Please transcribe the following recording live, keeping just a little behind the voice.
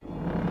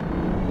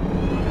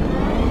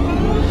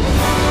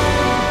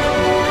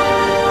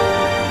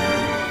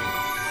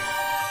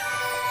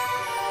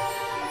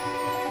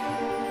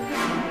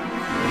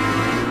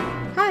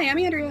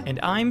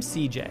I'm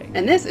CJ.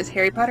 And this is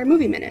Harry Potter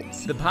Movie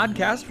Minutes. The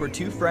podcast where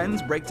two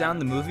friends break down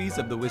the movies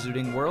of the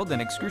wizarding world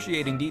in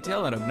excruciating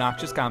detail and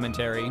obnoxious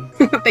commentary.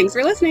 Thanks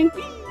for listening.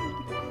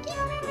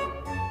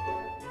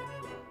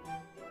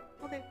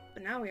 Okay,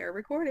 but now we are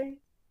recording.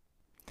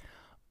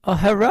 Oh,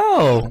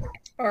 hello.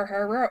 Or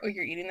hello. Oh,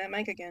 you're eating that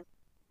mic again.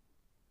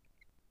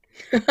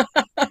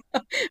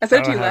 I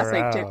said it to you last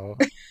night, too.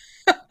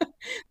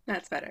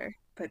 That's better.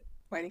 But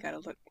why do you gotta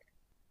look?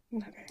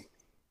 Okay.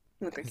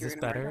 Look like Is you're this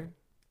gonna better?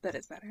 That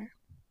is better.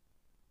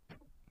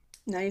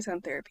 Now you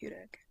sound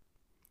therapeutic.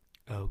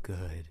 Oh,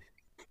 good.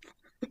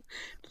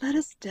 Let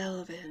us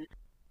delve in.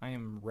 I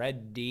am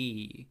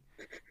ready.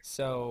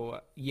 So,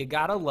 you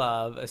gotta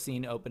love a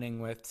scene opening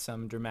with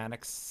some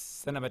dramatic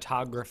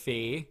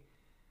cinematography.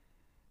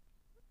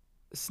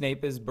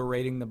 Snape is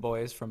berating the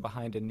boys from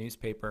behind a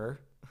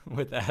newspaper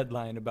with a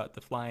headline about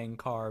the flying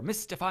car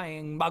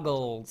mystifying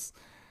muggles.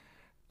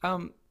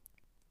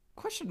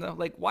 Question though,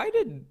 like, why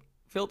did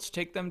Filch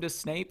take them to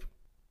Snape?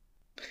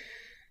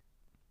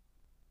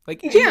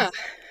 Like, Yeah.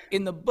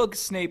 in the book,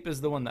 Snape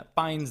is the one that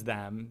finds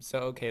them, so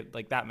okay,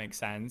 like that makes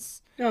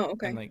sense. Oh,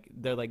 okay. And like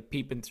they're like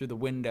peeping through the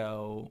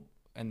window,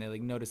 and they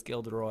like notice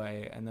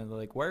Gilderoy, and then they're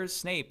like, "Where's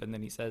Snape?" And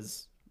then he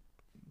says,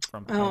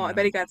 "From behind Oh, I them,"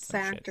 bet he got some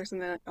sacked shit. or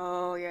something.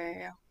 Oh,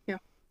 yeah.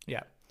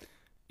 Yeah,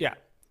 yeah.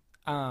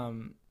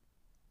 Um,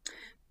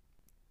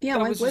 Yeah,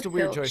 that why was would just a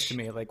weird Filch? choice to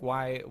me. Like,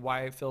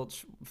 why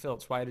Filch?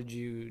 Filch, why did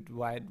you?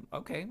 Why?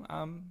 Okay,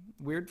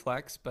 weird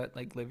flex, but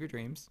like, live your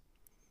dreams.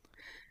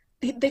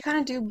 They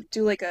kind of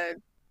do like a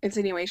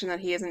insinuation that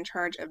he is in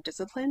charge of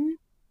discipline,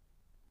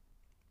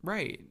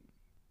 Right,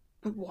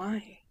 but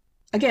why?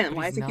 Again, but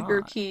why he's is it keep your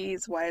not.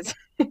 keys? Why is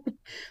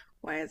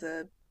why is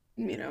a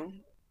you know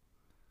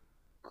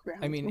I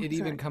grounds? mean, What it is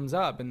even that? comes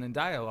up in the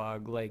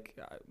dialogue. Like,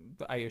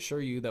 I assure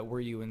you that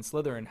were you in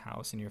Slytherin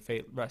house and your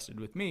fate rested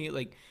with me,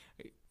 like,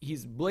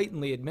 he's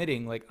blatantly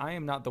admitting, like, I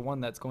am not the one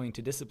that's going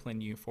to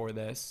discipline you for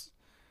this.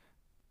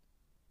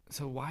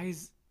 So why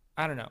is,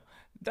 I don't know.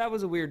 That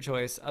was a weird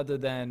choice, other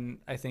than,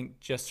 I think,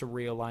 just to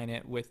realign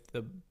it with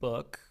the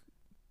book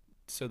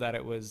so that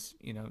it was,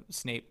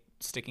 Snape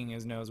sticking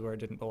his nose where it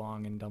didn't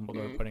belong and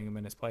Dumbledore Mm. putting him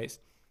in his place.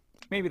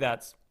 Maybe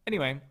that's,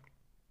 anyway.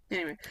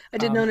 Anyway, I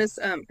did Um, notice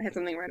I had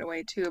something right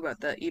away too about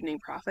the Evening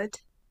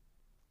Prophet.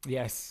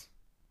 yes.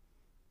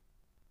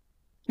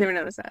 Never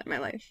noticed that in my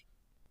life.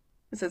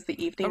 It says the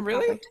Oh, Evening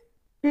really?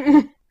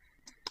 Prophet.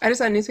 I just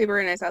saw a newspaper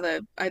and I saw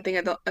I think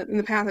in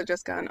the past I'd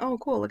just gone, oh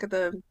cool, look at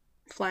the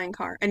flying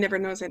car. I never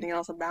noticed anything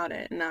else about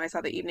it. And now I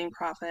saw the Evening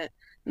Prophet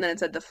and then it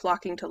said the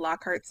flocking to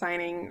Lockhart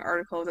signing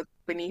article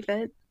beneath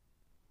it.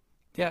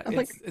 Yeah, I was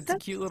like, it's a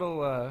cute that's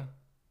little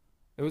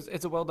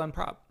it's a well done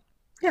prop.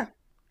 yeah.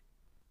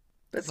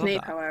 But Love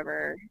Snape, that.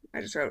 however,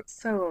 I just wrote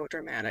so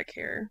dramatic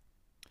here.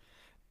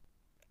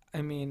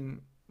 I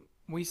mean,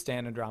 we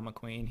stand a drama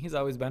queen. He's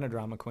always been a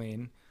drama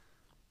queen.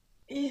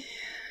 Eh,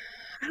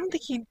 I don't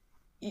think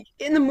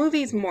in the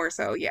movies more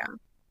so, yeah.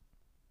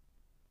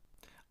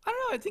 I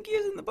don't know, I think he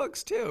is in the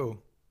books too.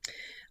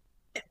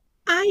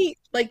 I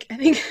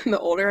think the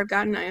older I've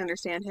gotten, I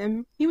understand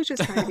him. He was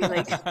just trying to be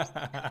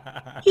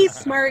like, he's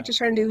smart, just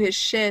trying to do his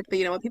shit, but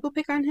you know what? People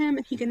pick on him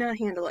and he cannot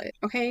handle it,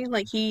 okay?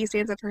 Like he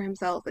stands up for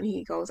himself and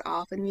he goes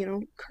off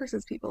and,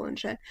 curses people and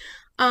shit.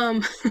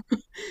 Um,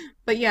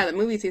 but yeah, the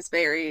movies he's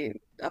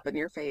very up in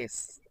your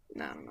face. I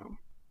don't know.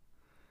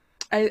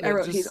 I that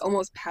wrote he's just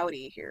almost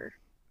pouty here.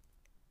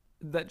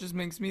 that just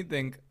makes me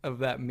think of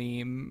that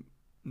meme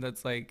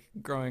that's like,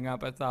 growing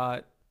up I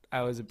thought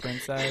I was a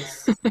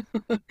princess,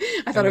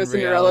 I thought and it in was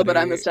Cinderella, but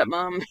I'm the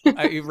reality,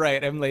 stepmom.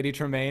 right, I'm Lady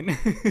Tremaine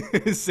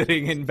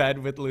sitting in bed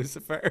with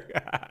Lucifer.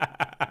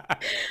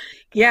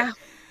 Yeah,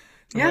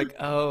 I'm yeah. like,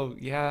 oh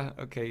yeah,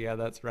 okay, yeah,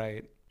 that's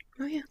right.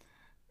 Oh yeah.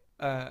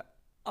 Uh,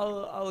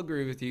 I'll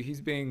agree with you.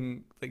 He's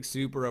being like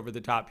super over the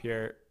top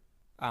here.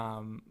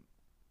 Um,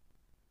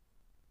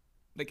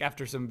 like,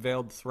 after some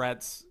veiled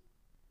threats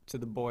to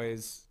the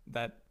boys,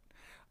 that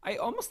I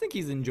almost think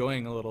he's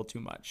enjoying a little too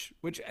much.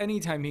 Which,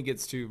 anytime he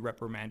gets to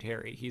reprimand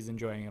Harry, he's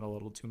enjoying it a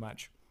little too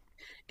much.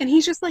 And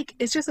he's just like,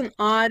 it's just an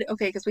odd,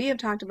 okay, because we have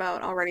talked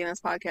about already in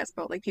this podcast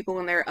about like people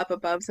when they're up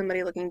above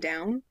somebody looking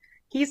down.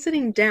 He's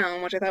sitting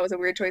down, which I thought was a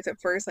weird choice at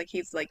first. Like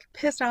he's like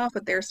pissed off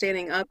that they're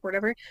standing up or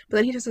whatever. But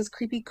then he does this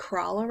creepy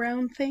crawl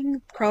around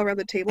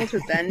the table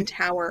to then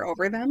tower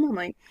over them. I'm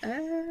like,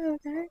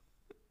 okay,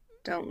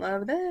 don't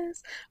love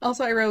this.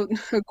 Also, I wrote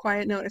a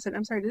quiet note. I said,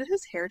 I'm sorry, did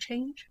his hair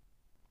change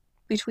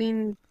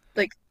between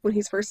like when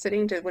he's first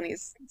sitting to when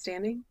he's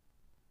standing?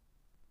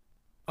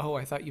 Oh,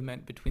 I thought you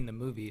meant between the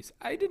movies.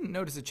 I didn't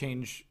notice a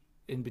change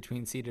in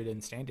between seated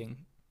and standing.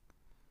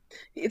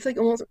 It's like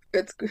almost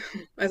it's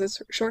as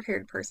a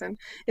short-haired person,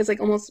 it's like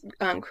almost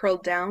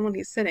curled down when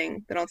he's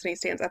sitting. Then all of a sudden he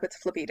stands up, it's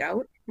flippied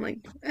out. I'm like,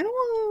 I don't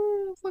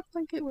know, it looked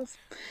like it was.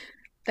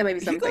 That might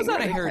be He goes something on a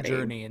really hair petty.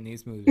 journey in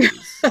these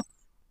movies.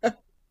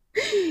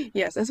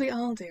 Yes, as we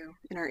all do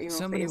in our emo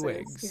So many phases. Yeah,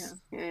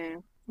 wigs. yeah.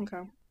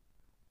 Okay.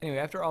 Anyway,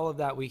 after all of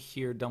that, we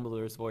hear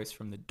Dumbledore's voice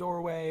from the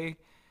doorway.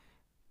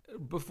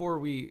 Before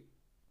we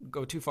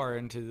go too far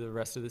into the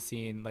rest of the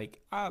scene, like,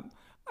 I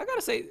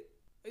gotta say,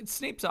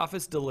 Snape's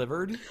office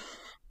delivered.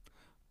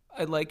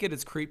 I like it.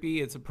 It's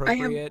creepy. It's I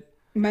have appropriate.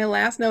 my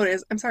last note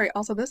is I'm sorry,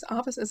 also this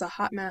office is a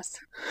hot mess.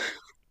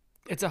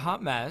 It's a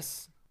hot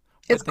mess,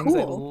 It's but things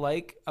I cool.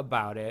 like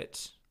about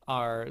it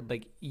are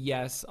like,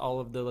 yes, all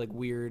of the like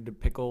weird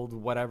pickled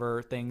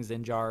whatever things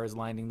in jars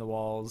lining the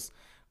walls.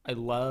 I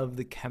love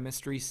the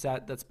chemistry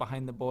set that's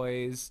behind the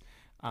boys.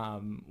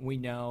 We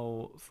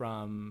know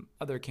from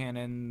other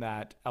canon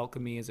that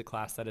alchemy is a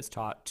class that is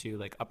taught to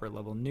like upper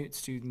level Newt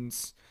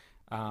students.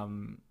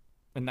 Um,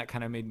 and that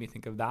kind of made me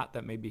think of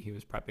that maybe he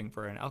was prepping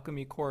for an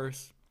alchemy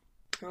course.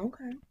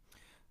 Okay.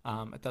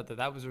 I thought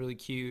that was really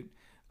cute.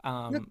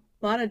 There's Um,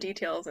 a lot of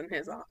details in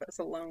his office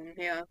alone.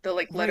 Yeah. The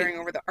like right. lettering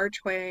over the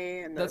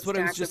archway and the That's what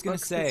I was stacks just of gonna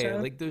books and say. stuff.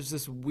 Like, there's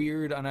this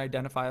weird,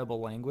 unidentifiable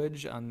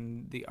language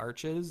on the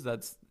arches.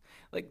 That's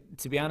like,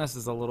 to be honest,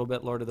 is a little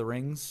bit Lord of the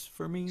Rings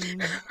for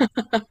me.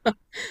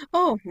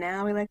 Oh,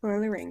 now we like Lord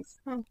of the Rings.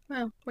 Oh,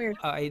 wow, weird.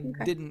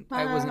 Okay.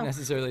 I wasn't Wow.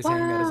 necessarily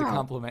saying that as a Wow.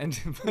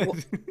 compliment,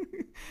 W-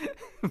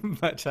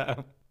 but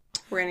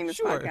We're ending this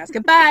sure. podcast.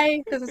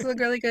 Goodbye. This is a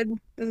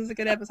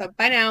good episode.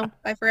 Bye now.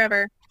 Bye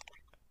forever.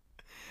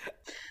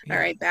 All Yeah,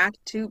 right, back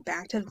to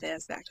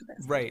this, back to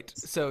right.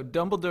 this. So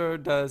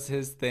Dumbledore does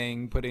his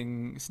thing,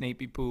 putting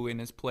Snapey Poo in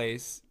his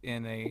place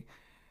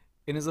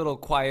in his little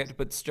quiet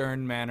but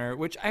stern manner,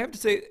 which I have to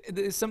say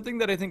is something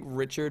that I think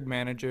Richard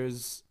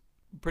manages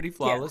pretty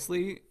Yeah,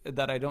 flawlessly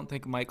that I don't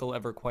think Michael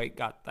ever quite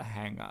got the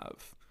hang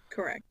of.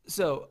 correct.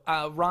 So,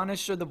 Ron is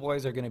sure the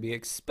boys are going to be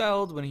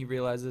expelled when he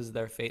realizes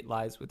their fate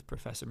lies with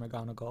Professor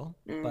McGonagall,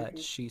 but Hmm.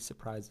 she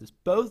surprises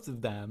both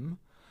of them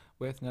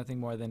with nothing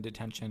more than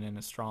detention and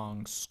a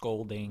strong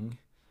scolding.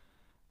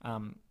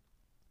 Um,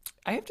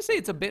 I have to say,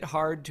 it's a bit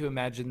hard to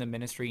imagine the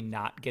ministry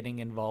not getting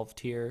involved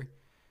here.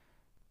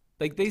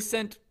 Like, they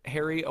sent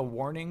Harry a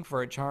warning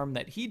for a charm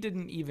that he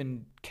didn't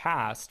even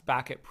cast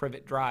back at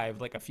Privet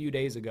Drive like a few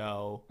days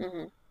ago,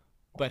 Hmm.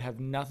 but have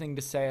nothing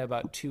to say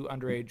about two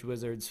underage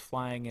wizards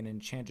flying an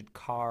enchanted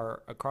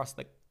car across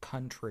the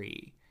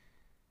country.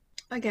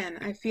 Again,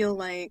 I feel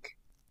like,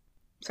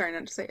 sorry,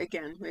 not to say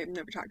again, we've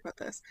never talked about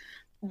this.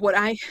 What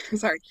I,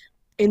 sorry,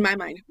 in my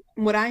mind,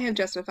 what I have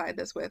justified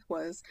this with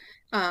was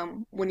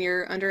when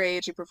you're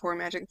underage, you perform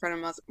magic in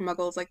front of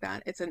muggles like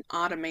that, it's an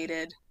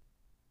automated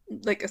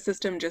like a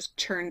system just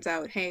churns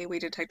out, hey, we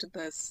detected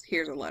this,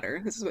 here's a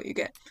letter, this is what you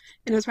get.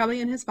 And it was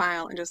probably in his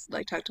file and just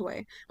like tucked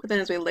away. But then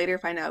as we later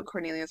find out,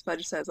 Cornelius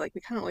Fudge says, like,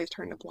 we can't always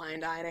turn a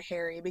blind eye to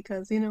Harry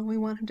because, we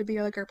want him to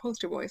be like our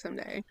poster boy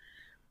someday.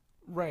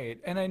 Right.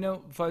 And I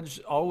know Fudge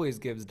always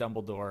gives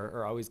Dumbledore,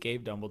 or always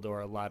gave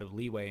Dumbledore, a lot of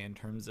leeway in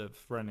terms of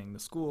running the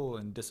school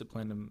and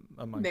discipline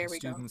among There his we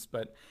go. students,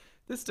 but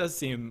this does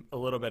seem a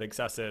little bit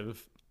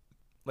excessive.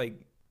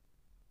 Like,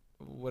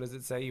 what does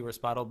it say? You were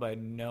spotted by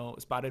no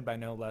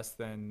less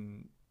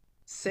than,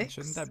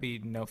 shouldn't Six? that be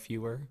no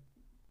fewer?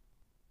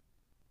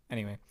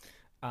 Anyway,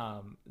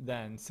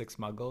 then six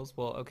muggles.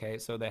 Well, okay,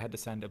 so they had to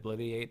send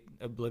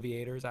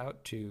obliviators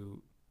out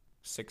to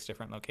six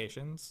different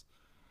locations.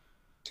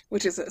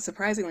 Which is a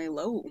surprisingly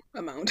low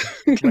amount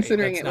Right, considering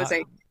that's it was not.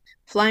 a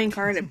flying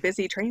car at a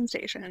busy train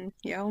station.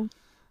 Yeah,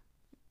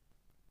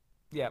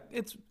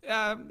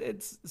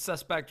 it's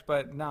suspect,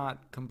 but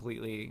not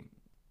completely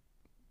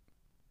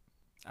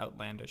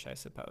outlandish, I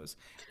suppose.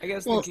 I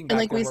guess Well, thinking and back,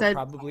 like there we were said,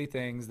 probably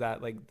things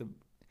that like the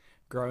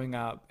growing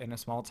up in a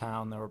small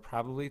town, there were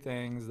probably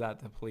things that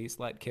the police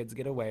let kids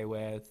get away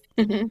with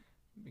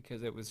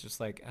because it was just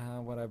like,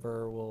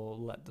 whatever, we'll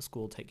let the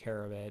school take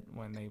care of it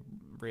when they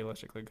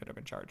realistically could have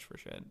been charged for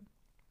shit.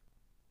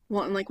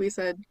 well, and like we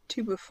said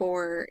too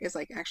before, is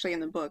like actually in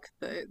the book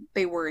that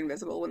they were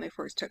invisible when they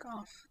first took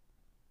off.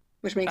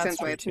 Which makes That's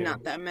sense why true it's too.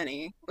 not that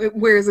many.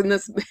 Whereas in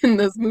this in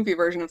this movie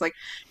version, it's like,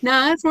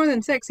 nah, it's more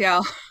than six,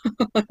 y'all.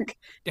 Like,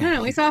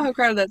 no, we saw how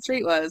crowded that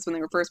street was when they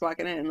were first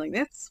walking in. Like,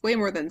 that's way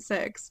more than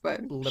six,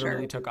 but Literally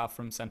sure. took off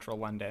from central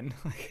London.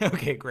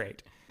 Okay,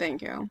 great.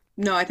 Thank you.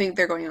 No, I think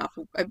they're going off.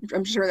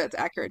 I'm sure that's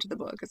accurate to the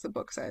book, because the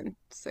book said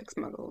six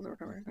muggles or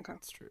whatever. Okay.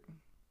 That's true.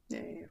 Yeah,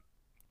 yeah, yeah.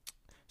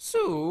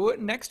 So,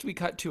 next we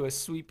cut to a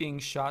sweeping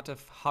shot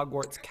of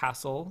Hogwarts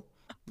Castle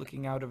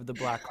looking out of the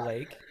Black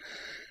Lake,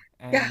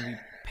 Yeah, and we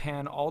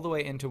pan all the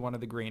way into one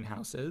of the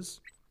greenhouses.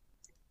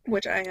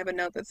 which I have a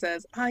note that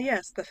says, ah,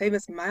 yes, the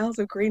famous miles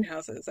of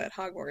greenhouses at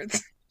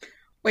Hogwarts.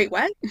 Wait,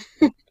 what?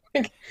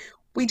 Like,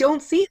 we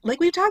don't see, like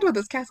we've talked about,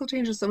 this castle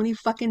changes so many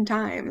fucking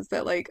times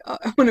that like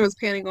when it was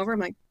panning over, I'm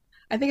like,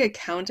 I think I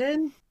counted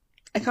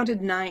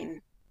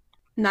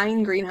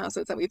nine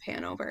greenhouses that we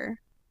pan over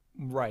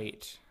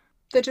Right.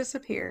 that just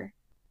appear.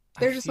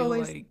 I They're just feel always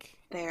like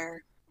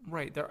there.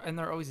 right,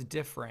 they're always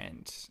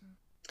different.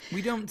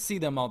 We don't see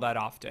them all that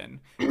often.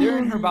 They're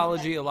in I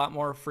herbology a lot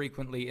more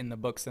frequently in the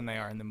books than they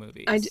are in the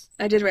movies.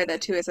 I did write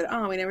that too. I said,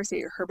 oh, we never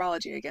see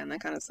herbology again.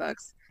 That kind of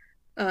sucks.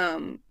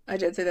 I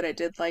did say that I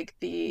did like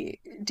the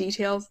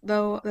details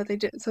though that they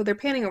did. So they're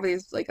panning over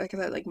these like I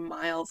said, like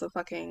miles of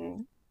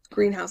fucking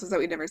greenhouses that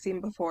we'd never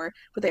seen before,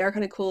 but they are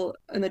kind of cool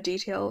in the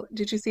detail.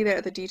 Did you see that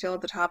at the detail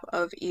at the top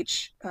of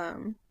each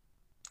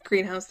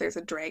greenhouse there's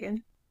a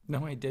dragon?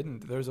 No, I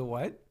didn't. There's a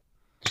what?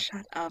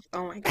 Shut up.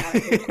 Oh my God.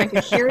 I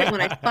could hear it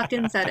when I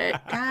fucking said it.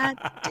 God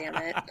damn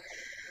it.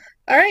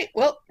 All right.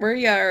 Well,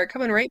 we are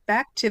coming right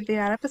back to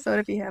that episode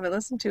if you haven't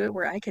listened to it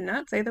where I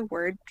cannot say the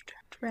word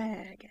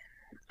dragon.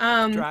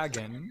 Um,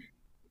 Dragon.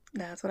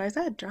 that's what I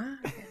said.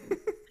 Dragon.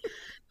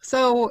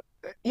 So,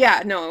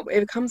 yeah, no,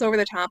 it comes over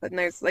the top, and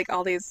there's like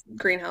all these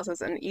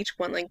greenhouses, and each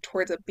one, like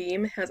towards a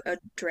beam, has a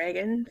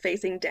dragon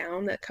facing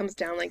down that comes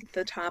down like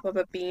the top of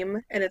a beam,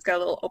 and it's got a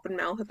little open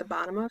mouth at the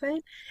bottom of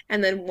it.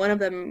 And then one of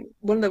them,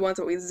 one of the ones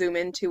that we zoom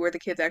into where the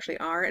kids actually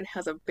are, and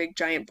has a big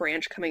giant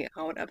branch coming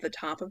out of the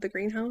top of the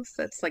greenhouse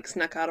that's like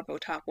snuck out of a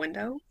top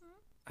window.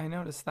 I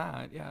noticed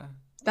that, yeah.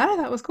 That I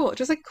thought was cool.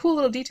 Just like cool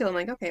little detail. I'm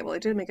like, okay, well,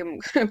 it did make him.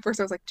 At first,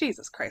 I was like,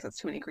 Jesus Christ, that's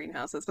too many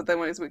greenhouses. But then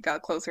as we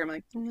got closer, I'm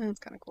like, that's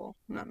kind of cool.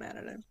 I'm not mad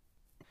at it.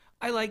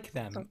 I like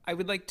So, them. I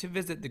would like to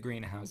visit the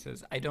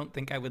greenhouses. I don't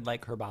think I would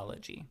like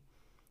herbology.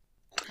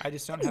 I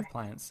just don't have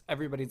plants.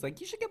 Everybody's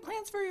like, you should get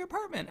plants for your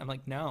apartment. I'm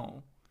like,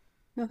 no.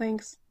 no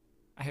thanks.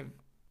 I have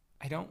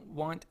I don't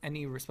want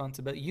any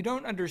responsibility. You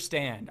don't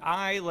understand.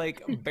 I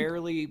like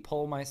barely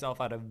pull myself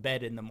out of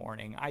bed in the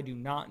morning. I do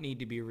not need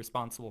to be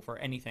responsible for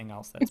anything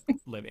else that's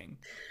living.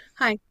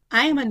 Hi,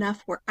 I am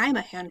enough where I'm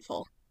a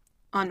handful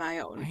on my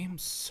I own. am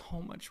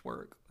so much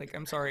work. Like,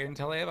 I'm sorry,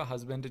 until I have a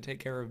husband to take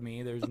care of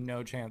me, there's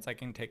no chance I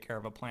can take care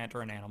of a plant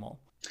or an animal.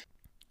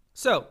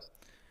 So,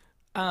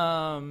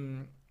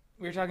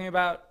 we were talking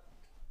about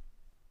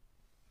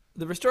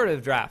the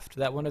restorative draft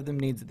that one of them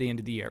needs at the end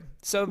of the year.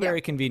 So Yep,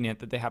 very convenient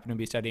that they happen to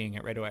be studying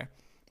it right away.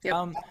 yep.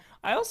 Um,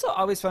 I also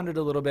always found it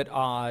a little bit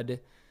odd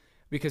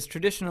because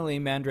traditionally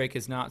mandrake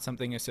is not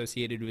something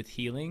associated with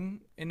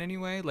healing in any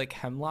way. Like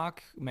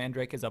hemlock,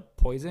 mandrake is a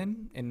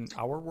poison in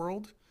our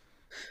world.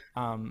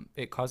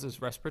 It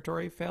causes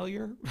respiratory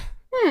failure.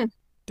 Hmm.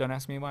 Don't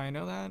ask me why I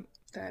know that.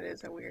 That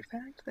is a weird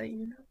fact that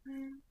you know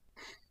that.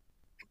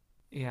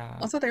 Yeah.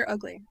 Also, they're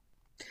ugly.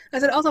 I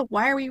said, also,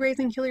 why are we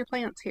raising killer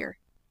plants here?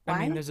 I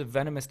mean, Why? there's a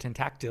venomous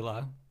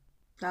tentacula.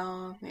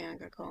 Oh, yeah,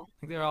 good call.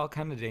 Like they're all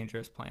kind of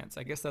dangerous plants.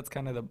 I guess that's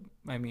kind of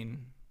I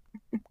mean,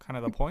 kind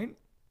of the point.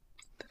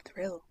 The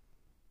thrill.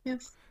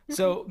 Yes. Okay.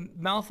 So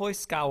Malfoy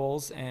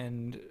scowls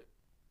and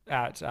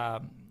at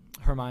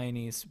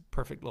Hermione's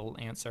perfect little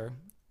answer,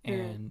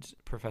 Mm. and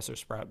Professor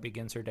Sprout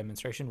begins her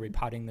demonstration,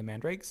 repotting the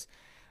mandrakes.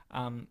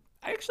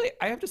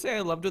 I have to say,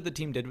 I loved what the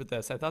team did with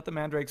this. I thought the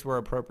mandrakes were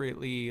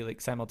appropriately,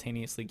 like,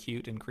 simultaneously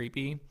cute and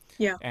creepy,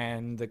 Yeah.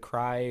 and the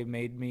cry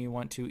made me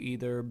want to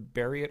either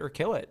bury it or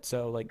kill it.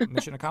 So, like,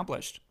 mission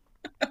accomplished.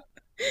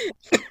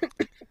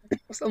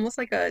 It's almost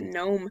like a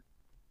gnome.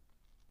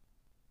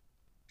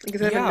 Like,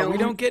 instead of a Yeah, we gnome,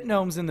 don't get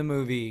gnomes in the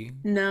movie.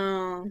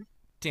 no.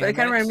 But it Damn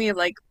kind of reminded it. me of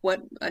like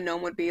what a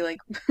gnome would be like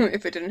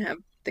if it didn't have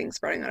things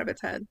sprouting out of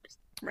its head, just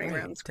running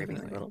Right, around screaming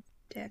like a definitely. little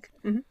dick.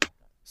 Hmm.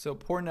 So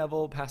poor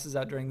Neville passes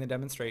out during the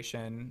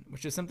demonstration,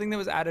 which is something that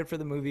was added for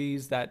the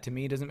movies that to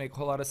me doesn't make a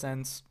whole lot of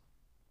sense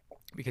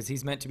because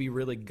he's meant to be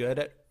really good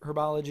at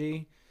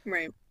herbology.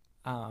 Right.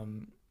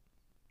 Um,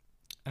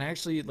 and I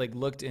actually like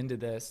looked into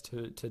this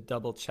to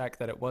double check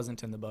that it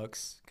wasn't in the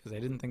books because I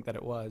didn't think that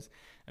it was.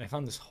 And I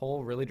found this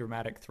whole really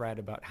dramatic thread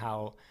about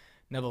how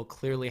Neville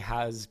clearly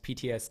has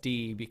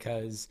PTSD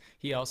because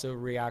he also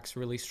reacts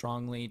really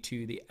strongly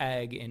to the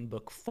egg in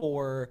book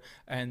 4,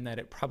 and that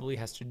it probably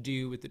has to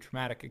do with the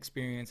traumatic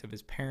experience of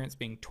his parents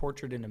being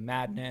tortured into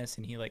madness,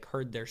 and he like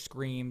heard their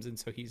screams, and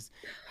so he's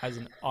has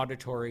an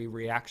auditory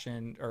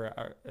reaction or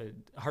a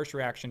harsh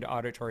reaction to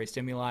auditory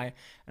stimuli. And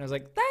I was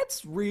like,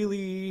 that's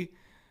really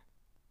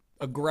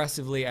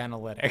aggressively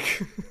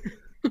analytic.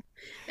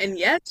 And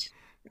yet,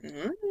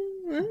 mm,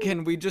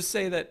 Can we just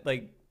say that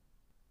like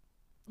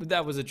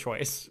that was a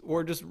choice,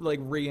 or just like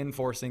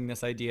reinforcing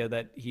this idea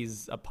that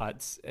he's a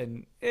putz?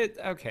 And it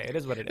okay, it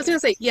is what I it was gonna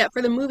is. say, yeah,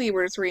 for the movie,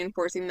 we're just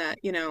reinforcing that,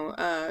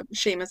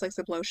 Seamus likes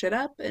to blow shit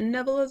up, and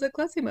Neville is a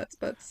klutzy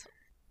butts.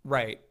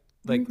 Right.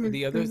 Like Mhm,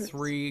 the other mhm.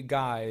 three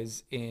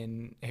guys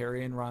in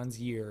Harry and Ron's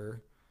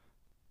year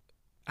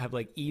have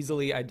like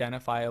easily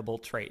identifiable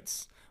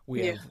traits.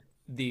 We Yeah, have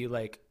the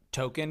like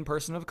token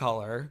person of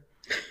color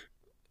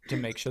to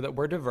make sure that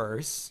we're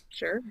diverse,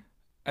 sure.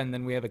 and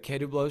then we have a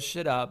kid who blows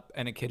shit up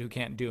and a kid who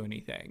can't do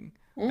anything.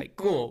 Like, Mm-mm.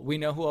 cool, we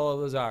know who all of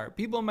those are.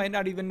 People might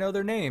not even know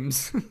their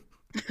names.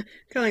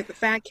 Kind of like the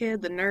fat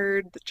kid, the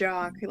nerd, the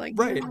jock. You're like,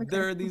 yeah, Right. okay.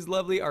 There are these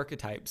lovely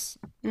archetypes.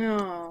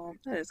 Oh,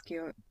 that is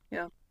cute.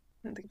 Yeah, I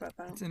didn't think about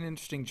that. It's an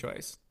interesting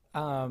choice.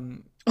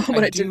 Oh, I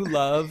but it didn't. do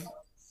love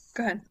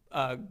Go ahead.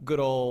 good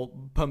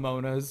old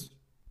Pomona's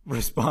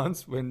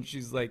response when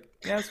she's like,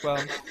 yes,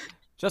 well,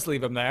 just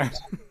leave him there.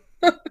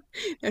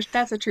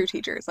 That's a true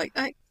teacher. It's like,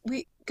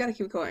 we gotta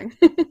keep going.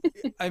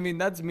 I mean,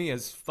 that's me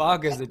as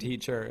fuck as a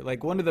teacher.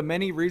 Like, one of the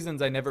many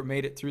reasons I never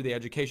made it through the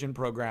education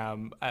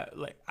program,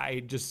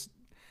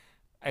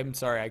 I'm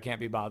sorry, I can't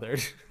be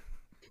bothered.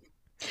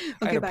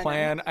 I had Okay, a bye now.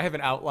 plan, I have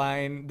an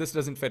outline. This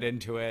doesn't fit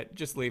into it.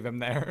 Just leave him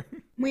there.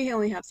 We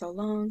only have so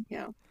long.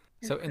 Yeah.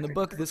 So in the Perfect,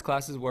 book, this perfect.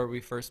 class is where we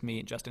first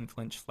meet Justin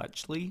Flinch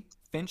Fletchley.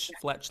 Finch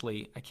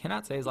Fletchley. I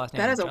cannot say his last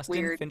That name. is a Justin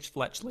weird Finch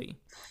Fletchley.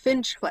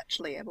 Finch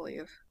Fletchley, I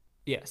believe.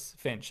 Yes,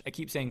 Finch. I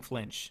keep saying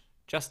Flinch.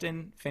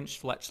 Justin Finch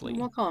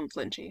We'll Fletchley. call him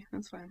Flinchy.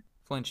 That's fine.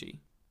 Flinchy.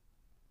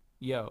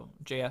 Yo,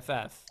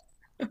 JFF.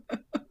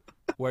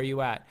 Where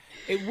you at?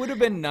 It would have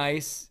been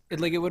nice. It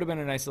would have been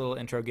a nice little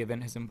intro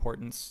given his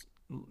importance,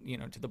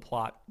 to the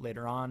plot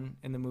later on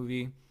in the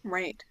movie.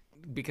 Right.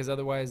 Because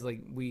otherwise,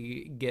 like,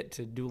 we get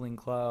to Dueling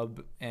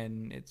Club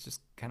and it's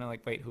just kind of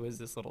like, wait, who is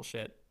this little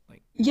shit?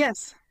 Like,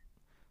 Yes.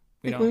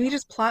 we Like when don't. we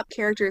just plop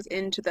characters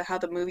into the how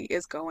the movie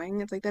is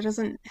going, it's like that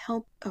doesn't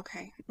help.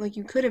 Okay. Like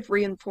you could have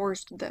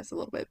reinforced this a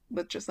little bit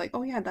with just like,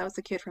 oh yeah, that was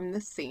the kid from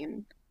this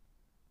scene.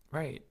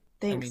 Right.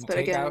 I Thanks. mean, But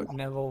take again, out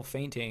Neville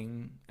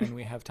fainting and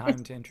we have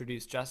time to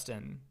introduce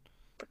Justin.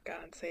 for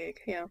God's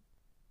sake, yeah.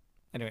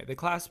 Anyway, the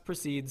class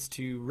proceeds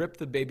to rip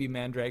the baby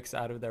mandrakes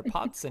out of their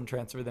pots and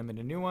transfer them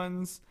into new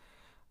ones.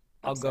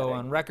 I'll go Upsetting.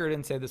 on record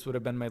and say this would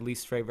have been my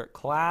least favorite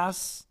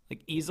class.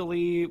 Like,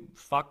 easily,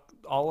 fuck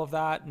all of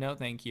that. No,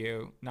 thank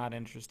you. Not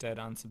interested.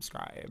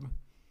 Unsubscribe.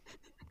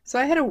 So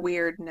I had a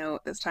weird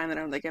note this time that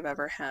I don't think I've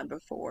ever had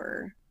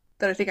before.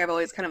 That I think I've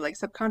always kind of like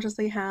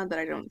subconsciously had that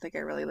I don't think I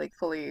really like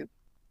fully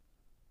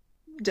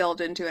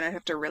delved into, and I'd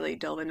have to really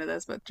delve into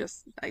this, but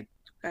just I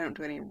don't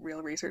do any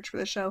real research for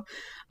this show.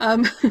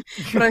 Um,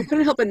 but I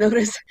couldn't help but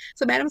notice.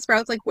 So Madam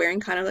Sprout's like wearing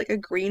kind of like a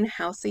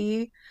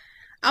greenhousey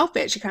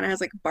outfit. She kind of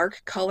has like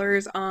bark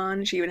colors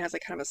on. She even has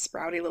like kind of a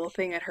sprouty little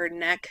thing at her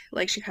neck.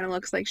 Like she kind of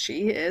looks like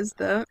she is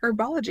the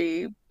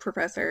herbology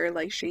professor.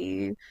 Like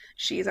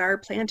she's our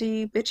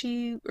planty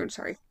bitchy, or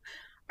sorry,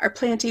 our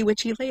planty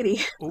witchy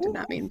lady. Did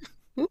not Ooh. mean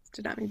oops,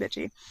 did not mean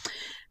bitchy.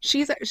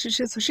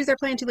 So she's our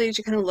planty lady.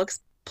 She kind of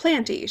looks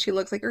planty. She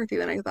looks like earthy.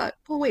 Then I thought,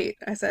 well, wait.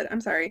 I said,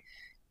 I'm sorry.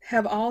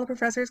 Have all the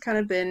professors kind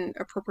of been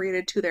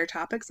appropriated to their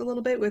topics a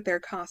little bit with their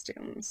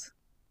costumes?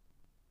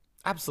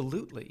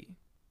 Absolutely.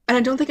 And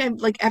I don't think I've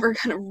like ever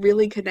kind of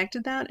really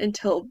connected that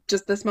until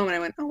just this moment. I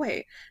went, oh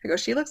wait. I go,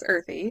 she looks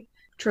earthy.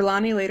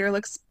 Trelawney later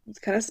looks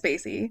kind of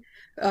spacey.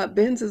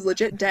 Binns is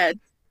legit dead,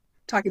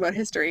 talking about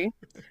history.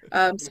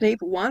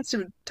 Snape wants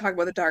to talk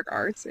about the dark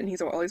arts, and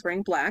he's always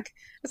wearing black.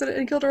 I said,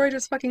 and Gilderoy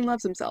just fucking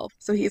loves himself,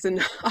 so he's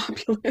in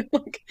opulent,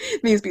 like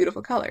these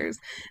beautiful colors.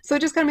 So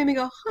it just kind of made me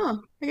go, huh?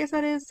 I guess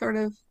that is sort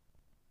of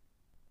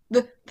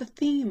the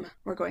theme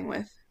we're going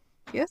with.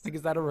 Yes, Like,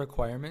 is that a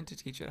requirement to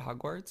teach at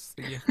Hogwarts?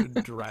 That you have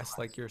to dress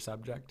like your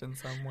subject in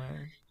some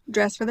way?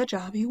 dress for the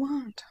job you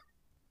want.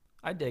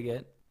 I dig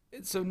it.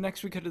 So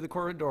next we cut to the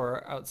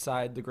corridor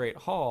outside the Great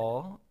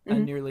Hall. A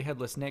Hmm. nearly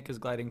headless Nick is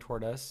gliding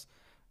toward us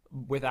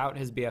without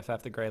his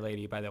BFF, the Gray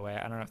Lady, by the way.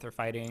 I don't know if they're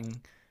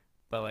fighting,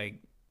 but like,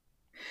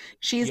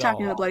 She's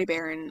talking to the y'all. Bloody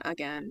Baron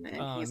again,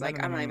 and Oh, he's no, like, no,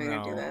 no, I'm not no, no, even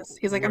gonna do no. this.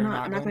 He's like, We're I'm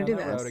not not going gonna do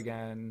down that road this.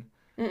 again.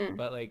 Mm-mm.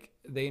 But like,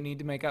 they need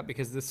to make up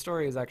because this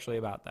story is actually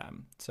about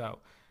them. So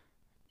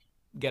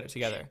get it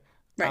together.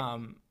 Right.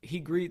 He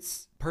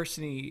greets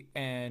Percy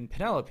and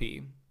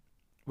Penelope,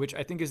 which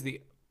I think is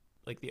the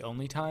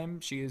only time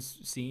she is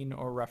seen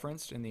or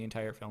referenced in the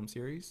entire film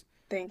series.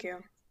 Thank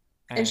you.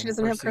 And she And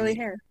doesn't have curly Percy,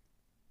 hair.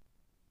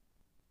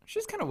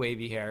 she's kind of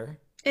wavy hair.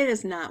 It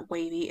is not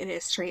wavy. It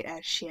is straight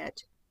as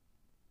shit.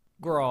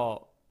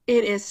 Girl,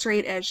 It is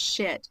straight as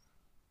shit.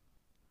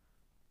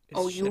 is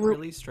Oh, you shit were.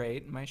 really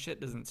straight? My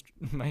shit isn't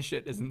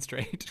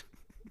straight.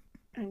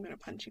 I'm gonna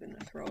punch you in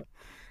the throat.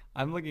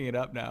 I'm looking it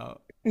up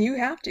now. You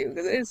have to,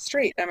 because it is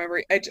straight. I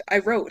remember. I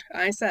wrote.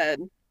 I said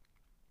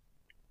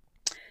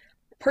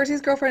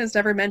Percy's girlfriend is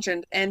never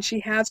mentioned, and she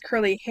has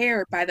curly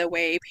hair. By the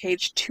way,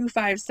 page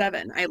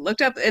 257. I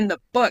looked up in the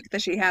book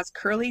that she has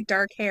curly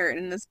dark hair, and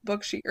in this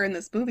book, in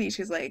this movie,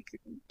 she's like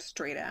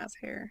straight ass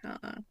hair.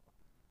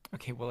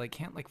 Okay, well I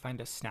can't like find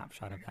a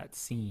snapshot of that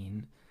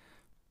scene,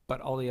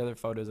 but all the other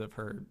photos of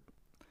her,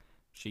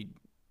 she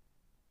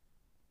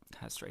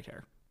has straight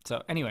hair.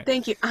 So anyway,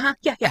 Thank you.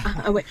 Yeah,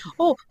 yeah. Oh, wait.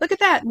 Oh, look at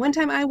that. One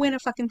time I win a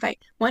fucking fight.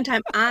 One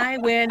time I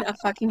win a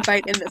fucking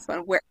fight in this one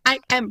where I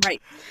am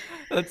right.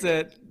 that's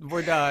it.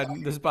 We're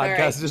done. This All right,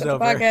 podcast is shut the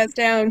over. podcast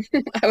down.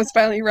 I was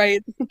finally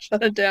right.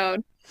 Shut it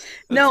down. That's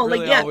No,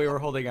 like, really yeah. all we were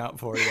holding out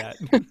for yet.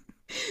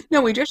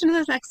 No, we drift into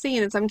this next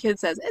scene and some kid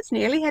says, it's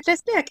nearly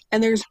headless Nick.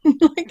 And there's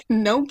like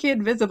no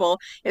kid visible.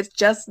 It's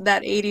just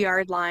that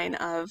 80-yard line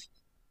of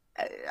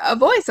a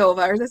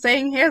voiceover that's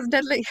saying, here's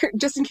deadly,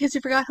 just in case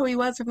you forgot who he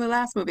was from the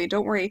last movie.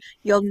 Don't worry,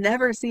 you'll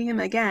never see him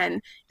again.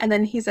 And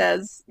then he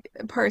says,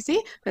 Percy,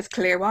 Miss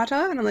Clearwater.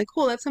 And I'm like,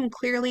 cool, that's some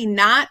clearly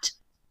not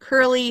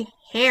curly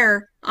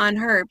hair on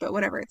her, but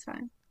whatever, it's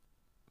fine.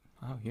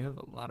 Oh, you have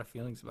a lot of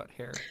feelings about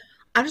hair.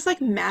 I'm just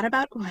like mad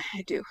about well,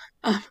 I do.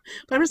 But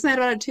I'm just mad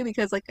about it too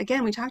because like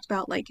again we talked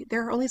about like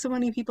there are only so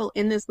many people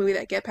in this movie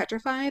that get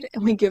petrified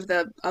and we give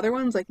the other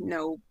ones like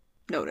no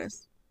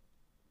notice.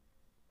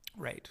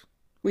 Right.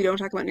 We don't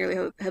talk about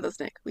Nearly Headless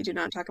Nick. We do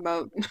not talk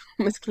about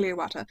Miss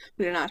Clearwater.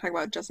 We do not talk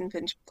about Justin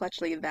Finch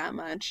Fletchley that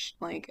much,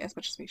 as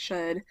much as we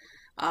should.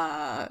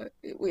 Uh,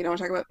 we don't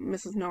talk about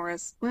Mrs.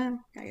 Norris. Well,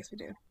 I guess we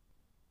do.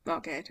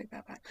 Okay, I take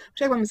that back.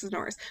 We talk about Mrs.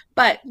 Norris,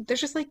 but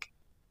there's just like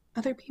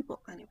other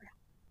people anyway.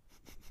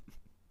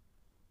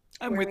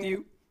 I'm Where are with we at?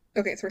 you.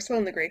 Okay, so we're still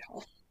in the Great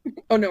Hall.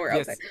 Oh no, we're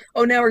outside. Yes.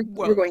 Oh, now we're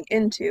Well, going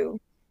into.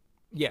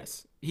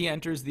 yes. He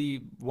enters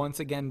the once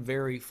again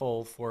very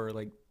full for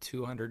like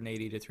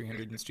 280 to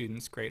 300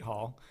 students Great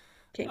Hall.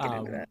 Can't get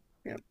into Um, that.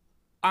 Yep.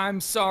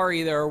 I'm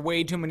sorry, there are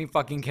way too many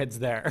fucking kids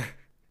there.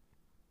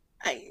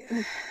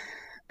 I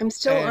I'm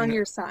still on And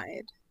your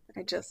side.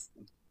 I just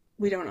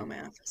we don't know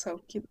math,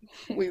 so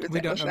we've we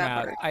don't established know that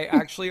math. part. I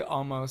actually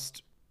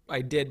almost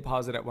I did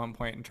pause it at one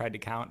point and tried to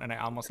count, and I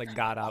almost like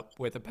got up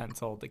with a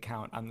pencil to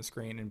count on the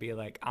screen and be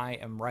like, I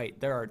am right.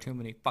 There are too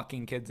many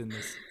fucking kids in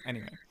this.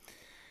 Anyway,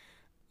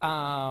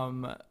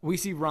 we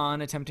see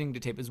Ron attempting to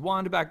tape his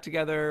wand back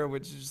together,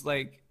 which is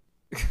like,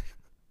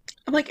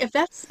 I'm like, if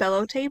that's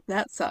Spello tape,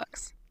 that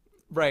sucks.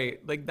 right,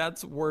 like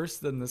that's worse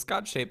than the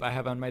Scotch tape I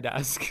have on my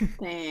desk.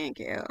 Thank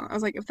you. I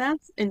was like, if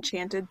that's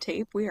enchanted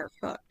tape, we are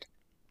fucked.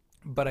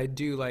 But I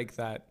do like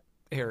that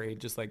Harry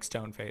just like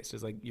stone faced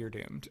is like, you're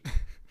doomed.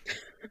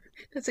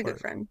 That's a good we're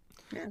friend.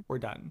 Yeah. we're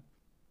done.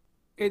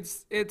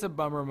 It's a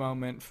bummer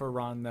moment for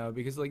Ron though,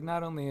 because like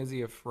not only is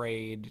he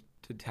afraid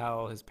to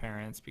tell his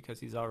parents because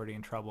he's already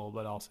in trouble,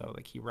 but also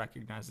like he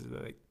recognizes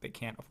that they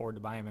can't afford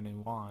to buy him a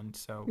new wand.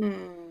 So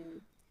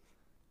Hmm.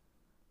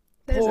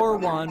 That is a poor bummer.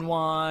 Wan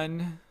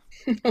Wan.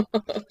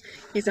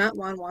 He's not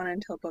Juan Juan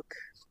until book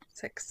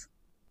 6.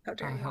 How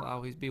dare you? He'll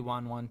always be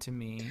Wan Wan to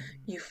me.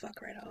 You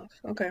fuck right off.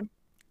 Okay.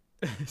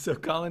 So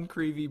Colin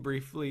Creevy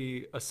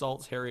briefly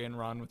assaults Harry and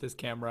Ron with his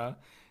camera,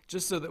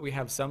 just so that we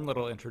have some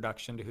little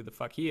introduction to who the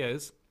fuck he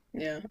is.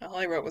 Yeah. All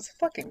I wrote was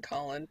fucking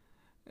Colin.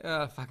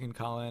 Fucking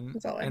Colin.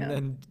 That's all I And had.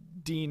 then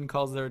Dean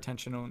calls their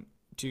attention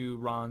to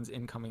Ron's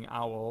incoming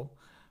owl.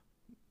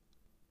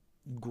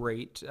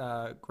 Great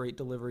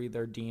delivery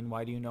there, Dean.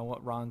 Why do you know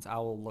what Ron's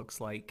owl looks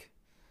like?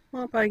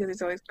 Well, probably because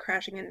he's always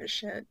crashing into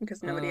shit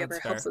because Oh, nobody that's ever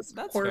helps fair. this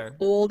That's poor fair.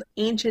 old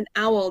ancient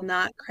owl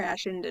not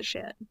crash into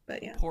shit.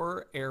 But yeah.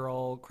 Poor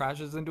Errol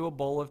crashes into a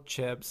bowl of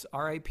chips.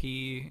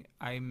 R.I.P.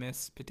 I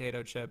miss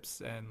potato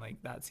chips, and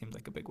like that seems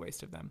like a big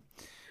waste of them.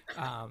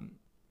 Um,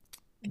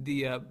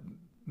 the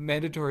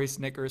mandatory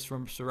Snickers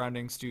from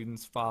surrounding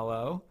students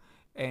follow,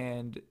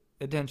 and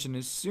attention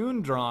is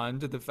soon drawn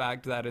to the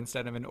fact that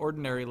instead of an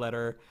ordinary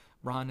letter,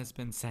 Ron has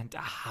been sent a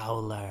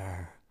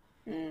howler.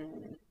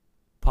 Mm.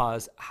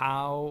 Pause.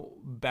 How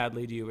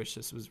badly do you wish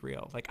this was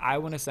real? Like, I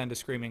want to send a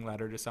screaming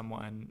letter to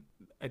someone.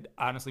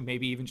 Honestly,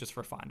 maybe even just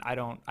for fun. I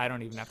don't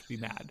even have to be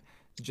mad.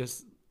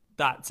 Just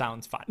that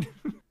sounds fun.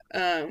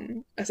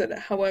 I said,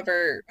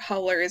 however,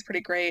 Howler is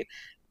pretty great,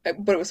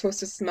 but it was supposed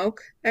to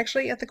smoke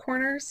actually at the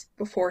corners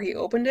before he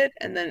opened it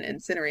and then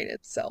incinerate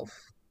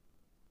itself.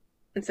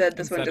 Instead,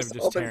 this one Instead of just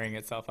just opens. tearing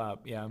itself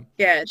up. Yeah.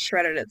 Yeah, it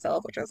shredded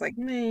itself, which I was like,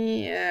 meh,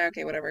 yeah,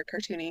 okay, whatever,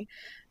 cartoony.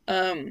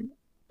 Um,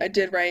 I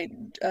did write,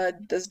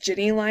 this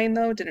Ginny line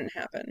though didn't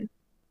happen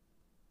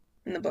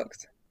in the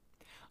books.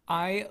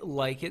 I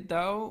like it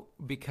though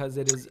because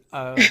it is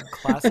a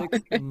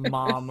classic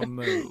mom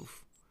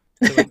move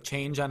to like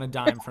change on a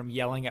dime from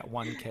yelling at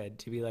one kid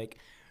to be like,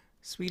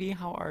 "Sweetie,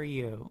 how are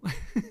you?"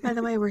 By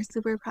the way, we're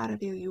super proud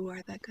of you. You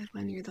are that good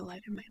one. You're the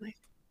light of my life.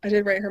 I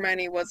did write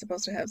Hermione was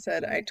supposed to have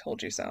said, I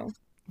told you so.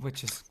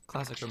 Which is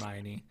classic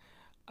Hermione.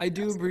 I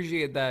do Absolutely.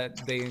 appreciate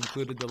that they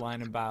included the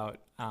line about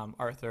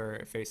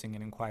Arthur facing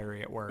an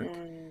inquiry at work,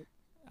 Mm,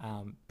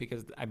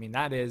 because I mean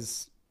that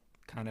is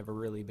kind of a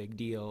really big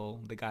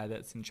deal. The guy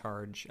that's in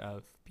charge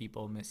of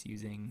people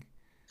misusing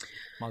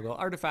Muggle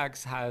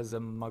artifacts has a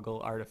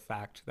Muggle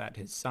artifact that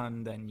his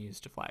son then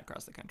used to fly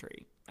across the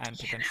country and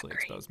yeah, not potentially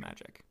great. expose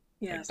magic.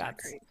 Yeah, Like it's not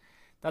great.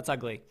 that's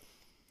ugly.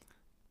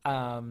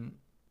 Um,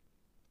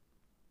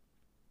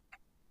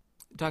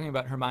 Talking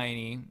about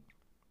Hermione,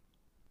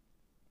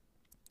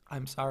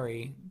 I'm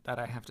sorry that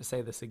I have to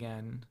say this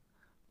again,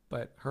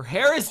 but her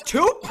hair is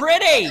too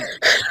pretty.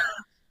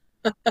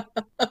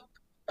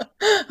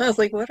 I was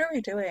like, what are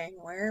we doing?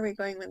 Where are we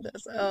going with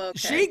this? Oh,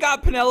 okay. She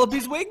got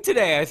Penelope's wig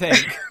today, I think.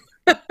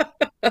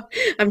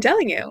 I'm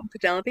telling you,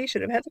 Penelope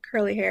should have had the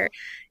curly hair.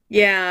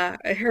 Yeah,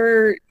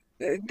 her,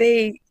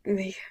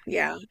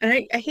 yeah.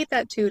 And I hate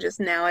that too, just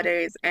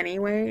nowadays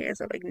anyway, is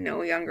that like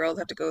no young girls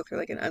have to go through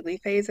like an ugly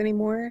phase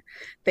anymore,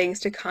 thanks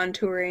to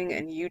contouring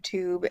and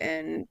YouTube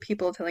and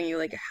people telling you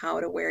like how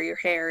to wear your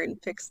hair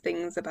and fix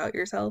things about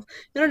yourself.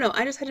 No, no, no,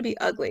 I just had to be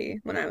ugly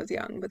when I was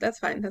young, but that's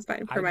fine, that's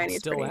fine. I Hermione is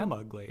still pretty. am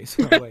ugly,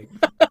 so like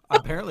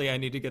apparently I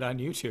need to get on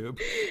YouTube.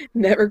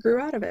 Never grew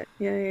out of it.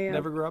 Yeah, yeah, yeah.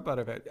 Never grew up out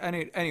of it.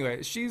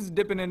 Anyway, she's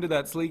dipping into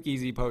that sleek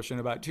easy potion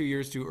about 2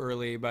 years too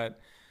early, but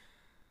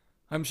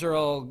I'm sure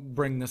I'll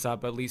bring this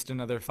up at least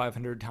another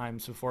 500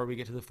 times before we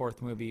get to the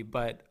fourth movie.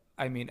 But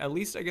I mean, at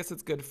least I guess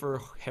it's good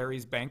for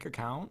Harry's bank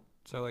account.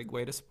 So like,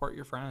 way to support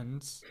your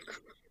friends.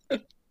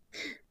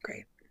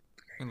 Great,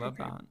 I great, love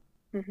great, that.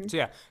 great. So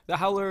yeah, the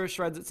howler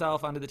shreds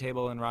itself onto the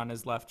table, and Ron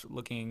is left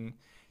looking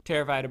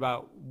terrified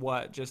about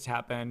what just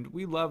happened.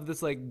 We love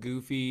this like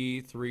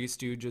goofy Three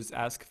Stooges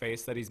esque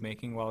face that he's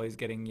making while he's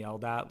getting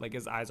yelled at. Like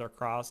his eyes are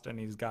crossed, and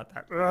he's got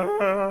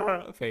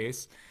that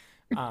face.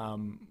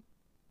 Um,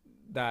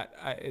 that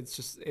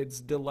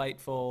it's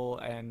delightful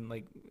and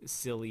like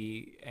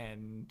silly,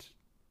 and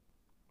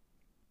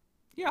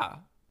yeah,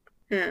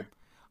 Yeah.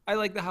 I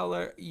like the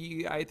Howler.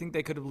 I think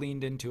they could have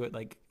leaned into it,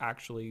 like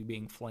actually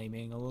being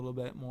flaming a little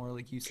bit more,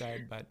 like you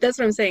said. But That's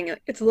what I'm saying.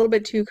 It's a little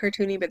bit too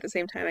cartoony, but at the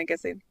same time, I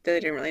guess they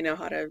didn't really know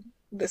how to.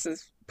 This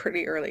is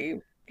pretty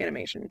early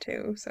animation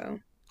too, so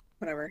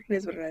whatever. It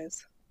is what it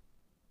is.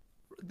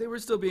 they were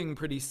still being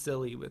pretty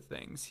silly with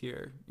things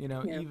here.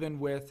 Yeah. Even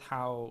with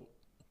how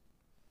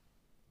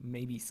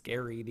maybe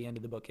scary the end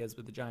of the book is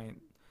with the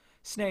giant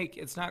snake.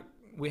 It's not.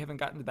 We haven't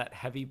gotten to that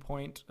heavy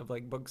point of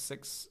like book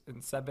 6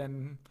 and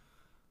 7,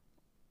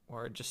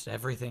 or just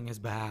everything is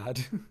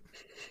bad.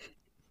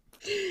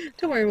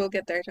 Don't worry, we'll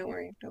get there. Don't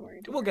worry. Don't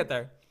worry. Don't We'll worry. get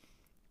there.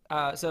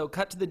 So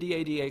cut to the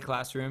DADA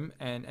classroom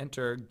and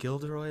enter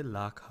Gilderoy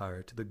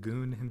Lockhart, the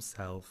goon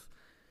himself.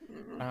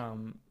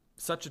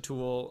 Such a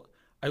tool.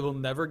 I will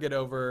never get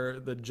over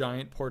the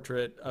giant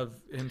portrait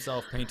of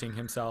himself painting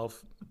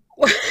himself.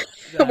 When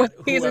That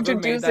he's whoever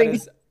made that introducing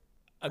is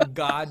a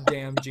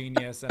goddamn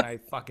genius, and I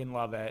fucking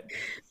love it.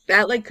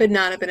 that, like, could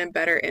not have been a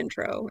better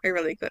intro. It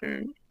really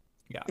couldn't.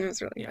 Yeah, It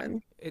was really yeah.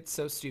 good. It's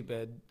so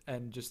stupid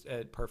and just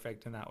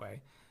perfect in that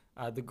way.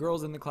 The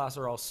girls in the class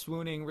are all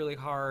swooning really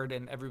hard,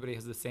 and everybody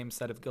has the same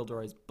set of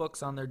Gilderoy's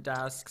books on their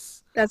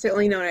desks. That's the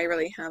only note I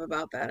really have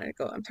about that. I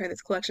go, I'm sorry,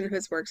 this collection of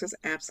his works is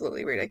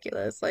absolutely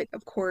ridiculous. Like,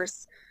 of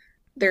course,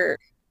 they're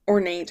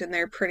ornate and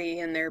they're pretty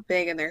and they're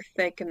big and they're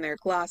thick and they're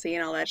glossy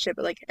and all that shit.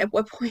 But like, at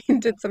what point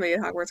did somebody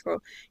at Hogwarts go,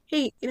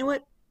 "Hey, you know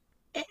what?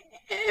 E-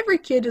 Every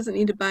kid doesn't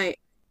need to buy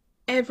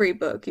every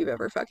book you've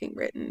ever fucking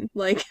written."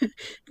 Like,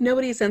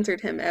 nobody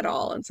censored him at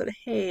all and said,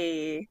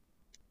 "Hey,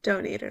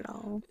 don't need it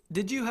all."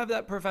 Did you have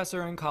that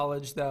professor in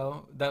college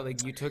though, that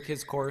like you took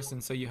his course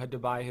and so you had to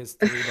buy his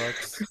 3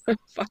 books?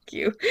 Fuck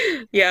you.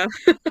 Yeah.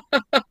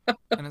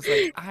 And it's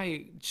like,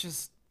 I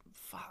just,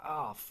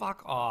 oh,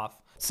 fuck off.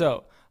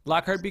 So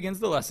Lockhart begins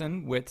the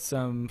lesson with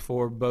some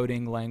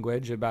foreboding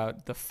language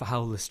about the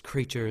foulest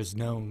creatures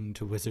known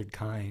to wizard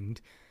kind,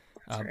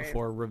 That's right.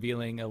 before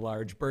revealing a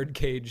large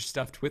birdcage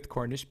stuffed with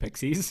Cornish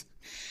pixies.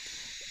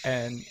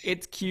 And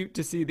it's cute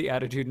to see the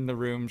attitude in the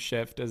room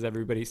shift as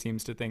everybody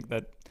seems to think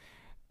that,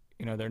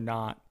 they're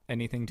not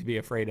anything to be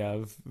afraid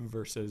of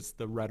versus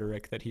the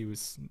rhetoric that he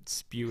was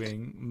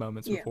spewing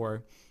moments Yeah.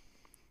 before.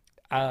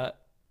 I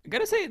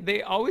gotta say,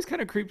 they always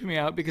kind of creeped me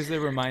out because they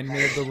remind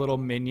me of the little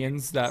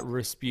minions that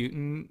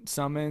Rasputin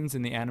summons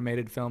in the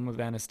animated film of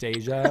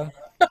Anastasia.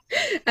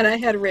 And I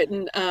had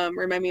written,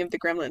 remind me of the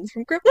Gremlins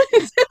from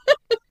Gremlins.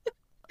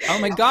 Oh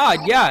my god,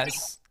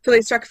 yes! So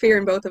they struck fear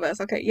in both of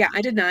us. Okay, yeah,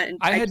 I did not, and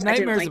I had I didn't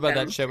nightmares like about that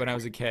them. shit when I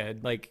was a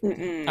kid. Like,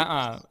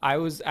 Mm-mm. I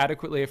was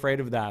adequately afraid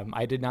of them.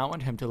 I did not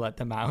want him to let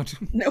them out.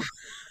 No,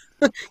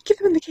 keep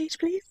them in the cage,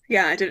 please.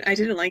 Yeah, I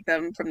didn't like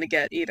them from the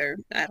get either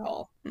at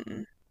all.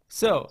 Mm-mm.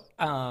 So,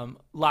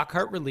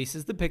 Lockhart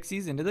releases the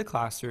pixies into the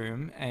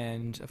classroom,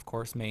 and of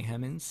course,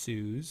 mayhem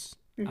ensues.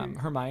 Hmm.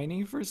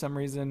 Hermione, for some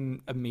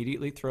reason,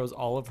 immediately throws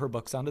all of her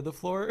books onto the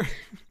floor.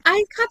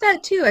 I caught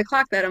that too. I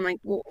clocked that. I'm like,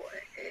 well,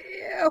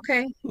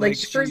 okay. Like Like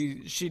first,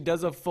 she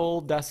does a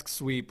full desk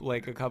sweep,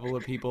 like a couple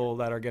of people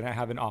that are gonna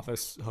have an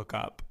office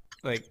hookup.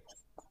 Like,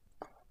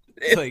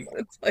 like,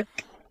 it's like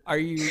are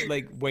you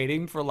like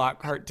waiting for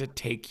Lockhart to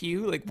take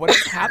you? Like, what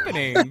is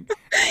happening?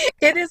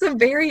 it is a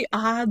very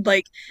odd.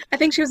 Like I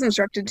think she was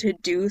instructed to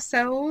do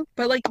so,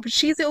 but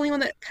she's the only one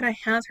that kind of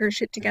has her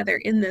shit together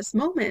in this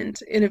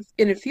moment. In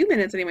a few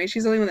minutes anyway,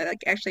 she's the only one that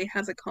like actually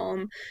has a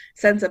calm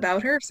sense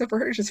about her. So for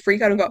her to just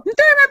freak out and go, "There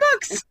are my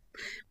books."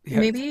 Yeah,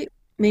 Maybe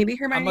I'm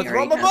Hermione gonna throw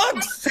already my has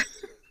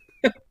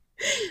books.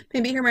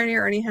 maybe Hermione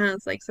already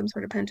has like some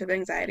sort of pent up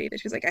anxiety that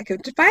she's like, I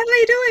could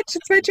finally do it.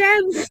 It's my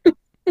chance.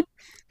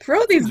 Throw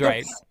That these seems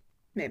right. books.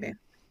 Maybe.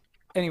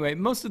 Anyway,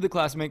 most of the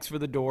class makes for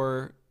the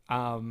door,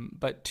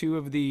 but two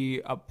of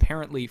the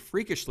apparently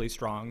freakishly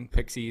strong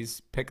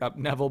pixies pick up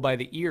Neville by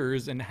the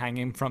ears and hang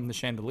him from the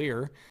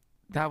chandelier.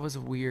 That was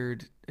a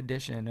weird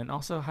addition. And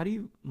also, how do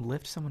you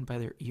lift someone by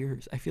their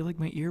ears? I feel like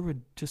my ear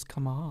would just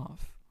come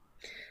off.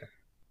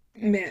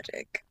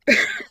 Magic.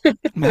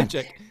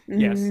 Magic.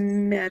 Yes.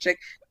 Magic.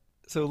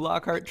 So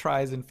Lockhart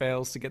tries and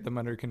fails to get them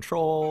under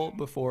control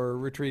before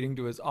retreating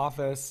to his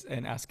office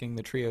and asking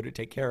the trio to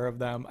take care of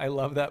them. I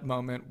love that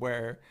moment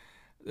where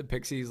the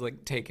pixies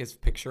like take his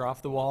picture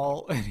off the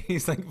wall and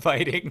he's like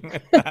fighting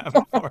with them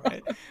for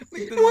it. Like,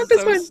 I this want is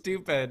this so one.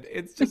 stupid.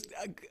 It's just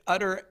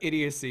utter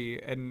idiocy,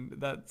 and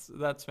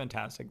that's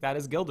fantastic. That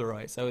is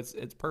Gilderoy, so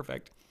it's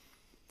perfect.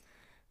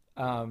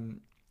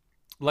 Um,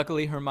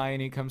 Luckily,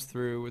 Hermione comes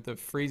through with a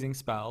freezing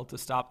spell to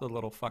stop the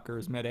little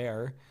fuckers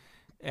midair,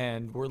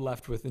 and we're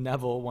left with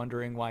Neville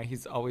wondering why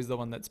he's always the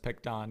one that's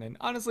picked on. And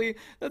honestly,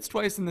 that's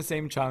twice in the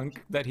same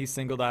chunk that he's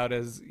singled out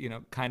as,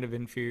 kind of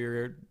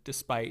inferior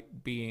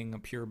despite being a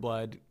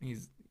pureblood.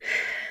 He's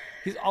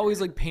always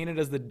like painted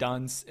as the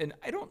dunce, and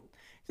I don't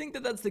think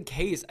that that's the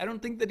case. I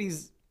don't think that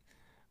he's.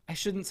 I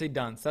shouldn't say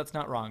dunce. That's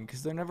not wrong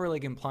because they're never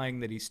like implying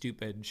that he's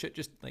stupid. Shit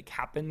just like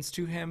happens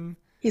to him.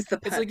 He's the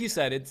It's pet. like you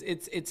said.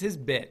 It's his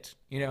bit.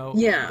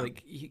 Yeah.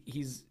 Like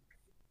he's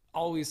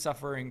always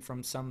suffering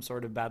from some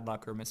sort of bad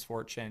luck or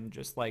misfortune,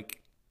 just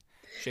like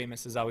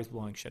Seamus is always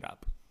blowing shit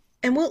up.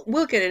 And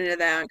we'll get into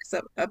that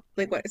because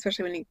like what,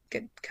 especially when you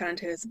get kind of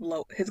into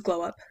his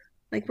glow up.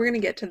 Like we're gonna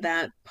get to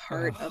that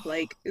part of Ugh.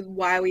 like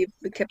why we've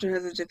kept him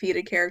as a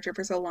defeated character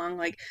for so long.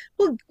 Like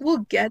we'll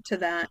get to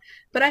that.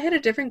 But I had a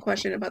different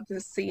question about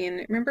this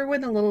scene. Remember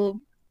when the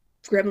little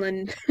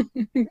gremlin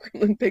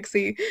gremlin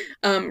pixie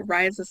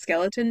rides the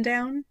skeleton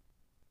down?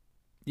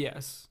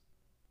 Yes.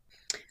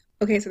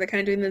 Okay, so they're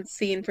kind of doing the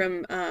scene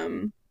from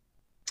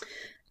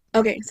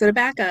okay, so to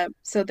back up,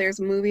 so there's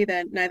a movie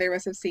that neither of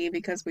us have seen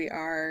because we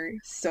are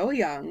so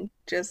young,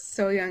 just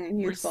so young and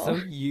We're youthful. so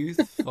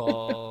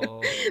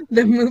youthful.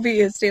 The movie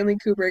is Stanley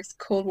Kubrick's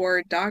Cold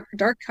War dark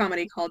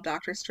comedy called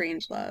Doctor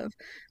Strangelove,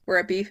 where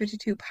a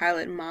B-52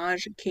 pilot,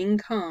 Maj King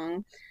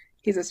Kong,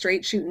 he's a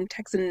straight shooting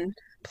Texan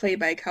played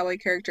by a cowboy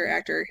character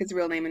actor. His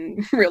real name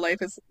in real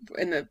life is,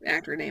 in the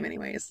actor name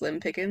anyway, is Slim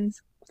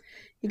Pickens.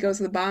 He goes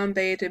to the bomb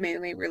bay to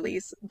mainly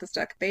release the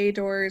stuck bay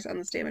doors on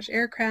this damaged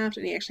aircraft,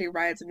 and he actually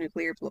rides a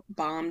nuclear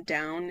bomb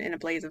down in a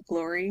blaze of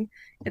glory.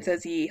 It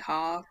says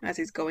 "Yeehaw" as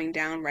he's going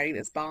down riding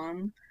this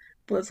bomb.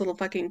 But this little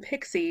fucking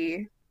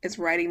pixie is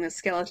riding the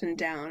skeleton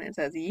down. It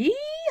says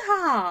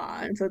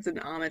 "Yeehaw," and so it's an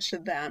homage to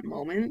that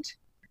moment.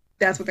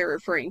 That's what they're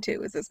referring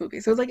to is this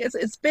movie. So it's like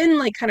it's been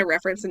like kind of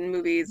referenced in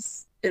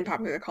movies in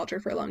popular culture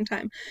for a long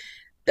time.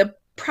 The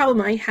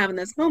problem I have in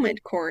this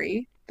moment,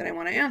 Corey, that I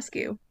want to ask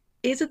you,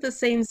 is it the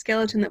same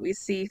skeleton that we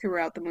see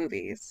throughout the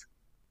movies?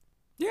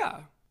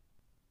 Yeah.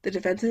 The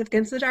Defense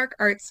Against the Dark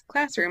Arts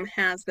classroom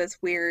has this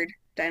weird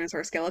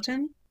dinosaur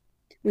skeleton.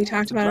 We Yeah,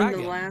 talked it's a about it in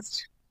the dragon.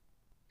 last.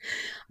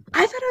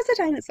 I thought it was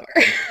a dinosaur.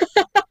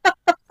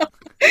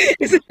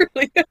 Is it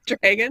really a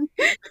dragon?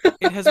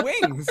 It has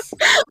wings.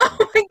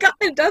 Oh my god,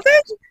 it does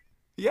it?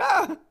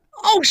 Yeah.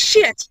 Oh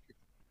shit!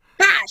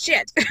 Ah,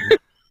 shit!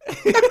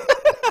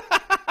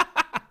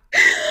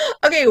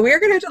 Okay, we're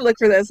gonna have to look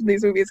for this in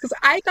these movies because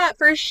I thought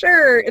for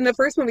sure in the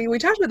first movie we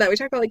talked about that. We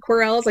talked about like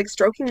Quirrell's like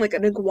stroking like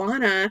an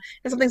iguana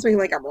and something's making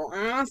like a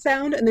blah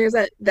sound, and there's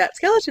that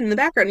skeleton in the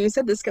background. And you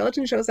said the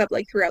skeleton shows up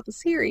like throughout the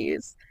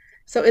series.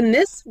 So in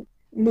this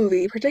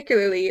movie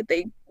particularly,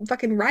 they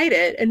fucking ride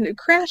it and it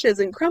crashes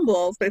and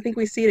crumbles, but I think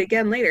we see it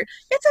again later.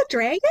 It's a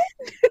dragon?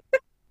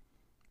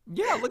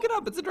 Yeah, look it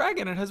up. It's a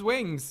dragon. It has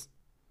wings.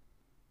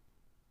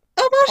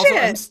 Oh Also,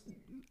 bullshit!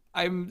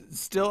 I'm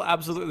still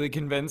absolutely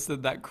convinced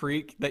that that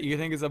creek that you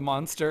think is a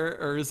monster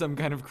or some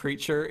kind of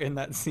creature in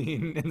that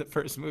scene in the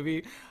first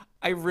movie,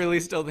 I really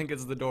still think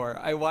it's the door.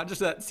 I watched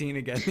that scene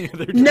again the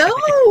other No, day.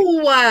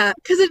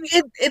 because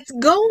it's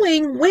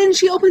going when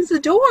she opens the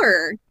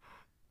door.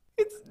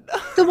 It's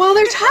So while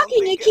they're I don't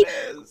talking, think it it keep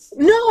is.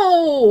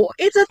 no,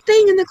 it's a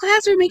thing in the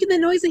classroom making the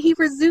noise that he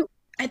resume.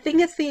 I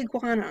think it's the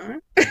iguana.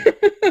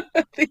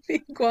 I think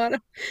the iguana.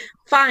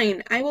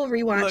 Fine, I will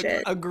rewatch Look,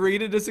 it. agree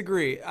to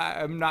disagree.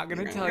 I'm not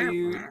gonna tell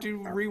you to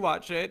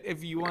rewatch it.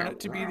 If you want it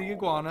to be the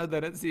iguana,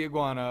 then it's the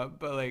iguana.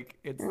 But like,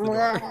 it's the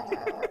door.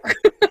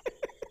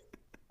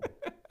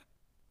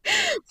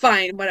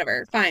 Fine,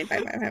 whatever. Fine.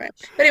 But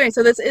anyway,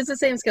 so this is the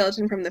same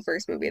skeleton from the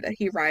first movie that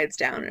he rides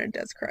down and it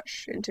does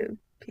crush into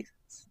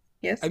pieces.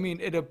 I Yes? mean,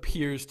 it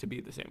appears to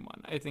be the same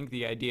one. I think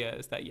the idea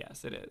is that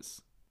yes, it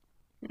is.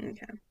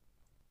 Okay.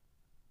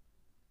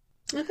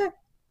 Okay.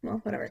 Well,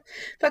 whatever.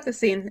 Fuck the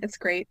scene. It's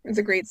great. It's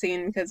a great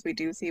scene because we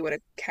do see what a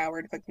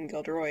coward fucking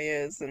Gilderoy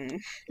is, and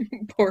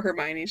poor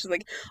Hermione. She's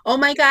like, "Oh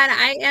my God,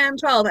 I am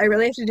 12. I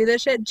really have to do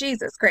this shit.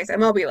 Jesus Christ,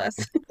 I'm Mobius."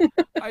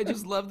 I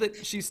just love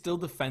that she still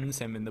defends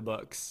him in the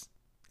books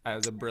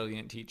as a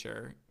brilliant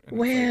teacher, and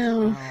it's like,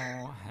 Well,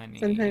 oh, honey.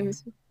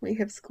 sometimes we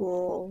have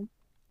school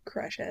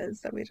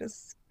crushes that we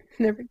just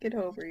never get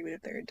over, even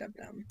if they're dumb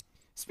dumb.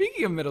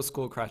 Speaking of middle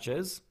school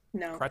crutches,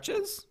 No.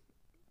 crutches?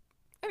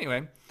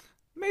 Anyway,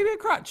 maybe a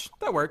crutch.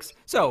 That works.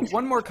 So,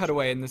 one more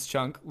cutaway in this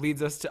chunk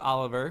leads us to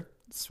Oliver,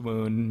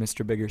 swoon,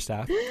 Mr.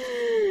 Biggerstaff,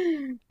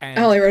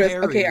 All and I wrote is,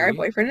 okay, our Harry.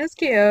 boyfriend is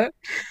cute.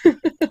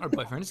 Our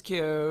boyfriend is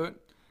cute.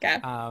 Okay.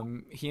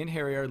 He and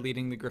Harry are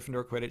leading the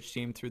Gryffindor Quidditch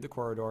team through the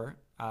corridor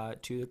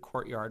to the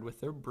courtyard with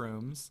their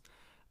brooms.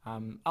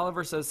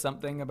 Oliver says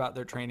something about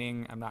their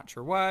training. I'm not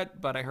sure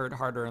what, but I heard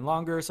harder and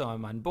longer, so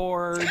I'm on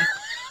board.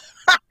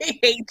 I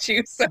hate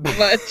you so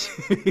much.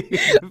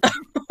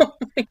 Oh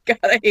my God,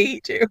 I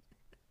hate you.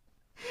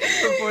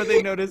 Before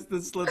they notice the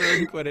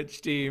Slytherin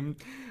Quidditch team,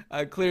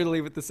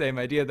 clearly with the same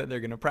idea that they're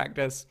going to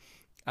practice,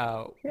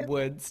 Yep.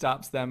 Wood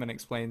stops them and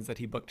explains that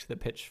he booked the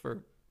pitch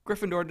for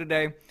Gryffindor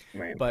today,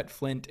 Right. but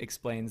Flint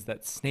explains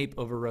that Snape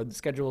overrode the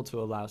schedule to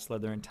allow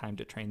Slytherin time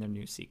to train their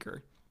new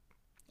Seeker.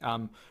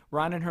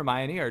 Ron and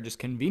Hermione are just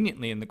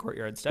conveniently in the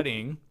courtyard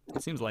studying.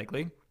 It seems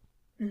likely.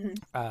 Hmm.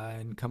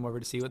 And come over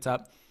to see what's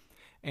up.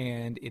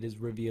 And it is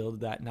revealed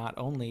that not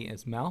only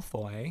is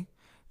Malfoy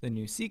the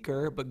new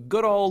Seeker, but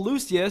good old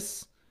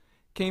Lucius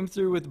came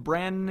through with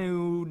brand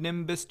new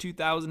Nimbus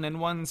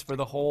 2001s for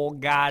the whole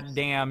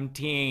goddamn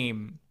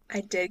team.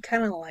 I did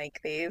kind of like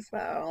these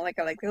though. Like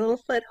I like the little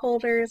foot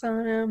holders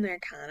on them. They're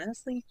kind of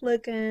sleek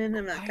looking.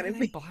 I'm not Why are gonna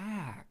they be.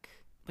 black?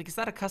 Like, is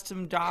that a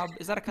custom job?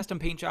 Is that a custom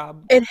paint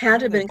job? It had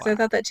Why to are have they been because I black?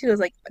 thought that too. I was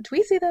like, do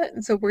we see that?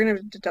 And so we're gonna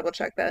have to double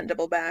check that and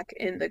double back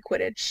in the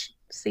Quidditch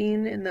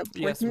scene in the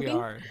fourth Yes, we movie?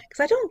 are.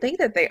 Because I don't think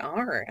that they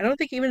are. I don't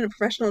think even a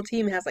professional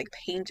team has like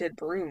painted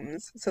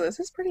brooms. So this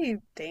is pretty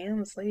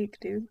damn sleek,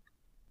 dude.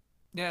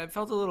 Yeah, it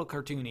felt a little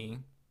cartoony.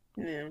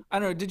 Yeah. I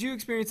don't know. Did you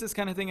experience this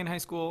kind of thing in high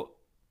school?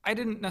 I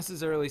didn't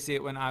necessarily see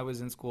it when I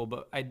was in school,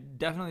 but I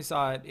definitely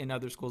saw it in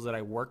other schools that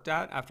I worked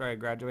at after I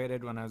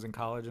graduated when I was in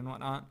college and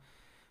whatnot,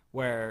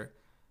 where,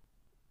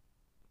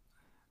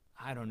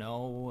 I don't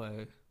know,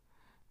 a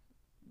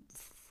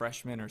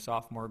freshman or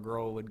sophomore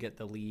girl would get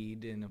the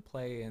lead in a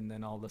play, and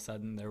then all of a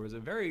sudden there was a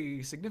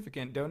very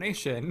significant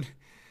donation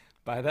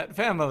by that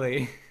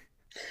family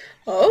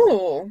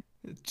Oh,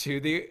 to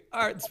the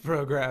arts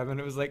program. And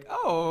it was like,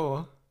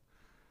 oh,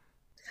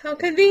 how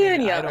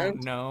I don't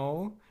convenient.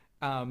 know.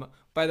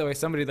 By the way,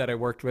 somebody that I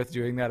worked with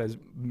doing that is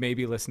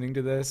maybe listening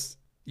to this.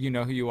 You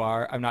know who you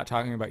are. I'm not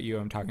talking about you.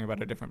 I'm talking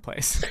about a different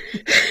place.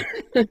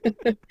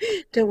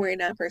 Don't worry,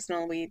 not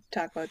personal. We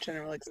talk about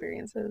general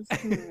experiences.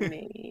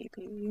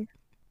 Maybe.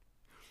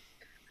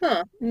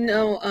 Huh.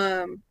 No,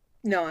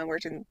 no,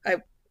 I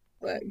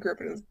grew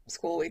up in a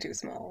school way too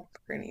small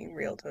for any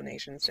real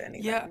donations to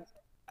Yeah, anything.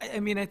 I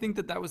mean, I think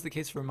that that was the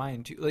case for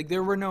mine too. Like,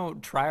 there were no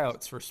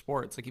tryouts for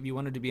sports. Like, if you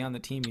wanted to be on the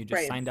team, you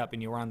just Right. signed up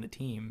and you were on the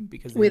team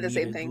because We they had the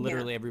same needed thing,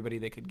 yeah. literally everybody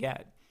they could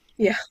get.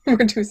 Yeah,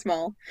 we're too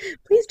small.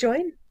 Please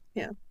join.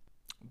 Yeah.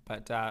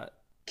 But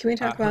Can we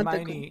talk about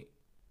Hermione,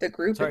 the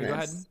group in sorry, go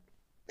ahead. this?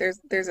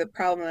 There's a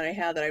problem that I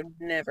have that I've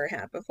never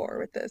had before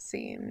with this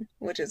scene,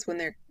 which is when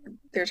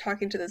they're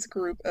talking to this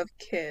group of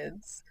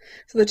kids.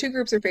 So the two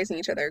groups are facing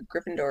each other,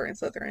 Gryffindor and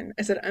Slytherin.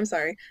 I said, I'm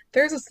sorry,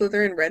 there's a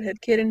Slytherin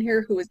redhead kid in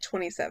here who is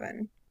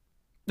 27.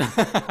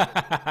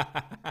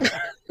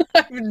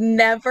 I've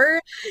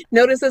never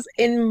noticed this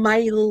in my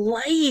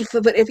life.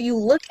 But if you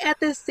look at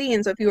this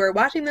scene, so if you are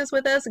watching this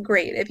with us,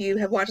 great. If you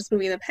have watched this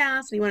movie in the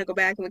past and you want to go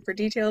back and look for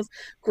details,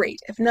 great.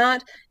 If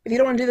not, if you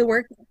don't want to do the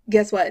work,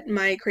 guess what?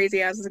 My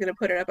crazy ass is going to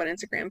put it up on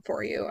Instagram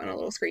for you on a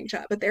little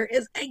screenshot. But there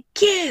is a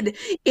kid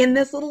in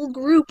this little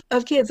group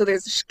of kids. So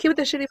there's a kid with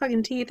the shitty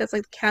fucking teeth. That's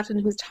like the captain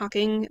who's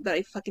talking that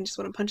I fucking just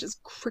want to punch his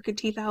crooked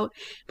teeth out.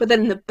 But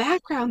then in the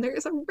background, there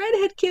is a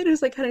redhead kid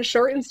who's like kind of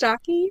short and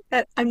stocky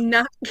that I'm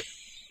not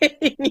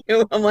kidding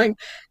you. I'm like,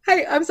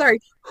 hey, I'm sorry.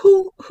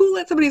 Who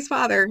let somebody's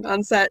father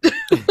on set?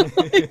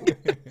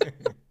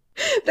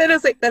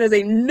 Like, that is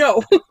a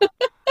no.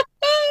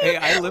 Hey,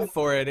 I live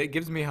for it. It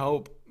gives me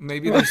hope.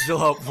 Maybe there's still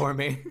hope for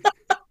me.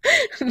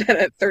 Then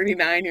at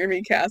 39, you're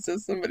being cast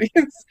as somebody's.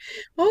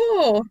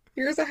 Oh,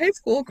 here's a high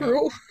school Yep,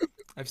 crew.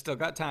 I've still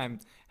got time.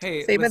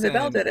 Hey, Saved by the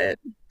Bell listen, did it.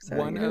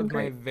 So one you're doing of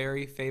my great.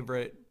 very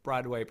favorite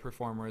Broadway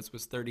performers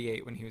was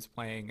 38 when he was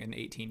playing an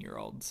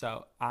 18-year-old.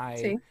 So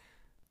See,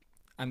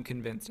 I'm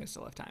convinced I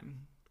still have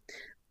time.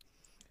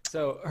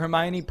 So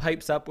Hermione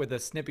pipes up with a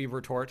snippy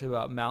retort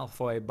about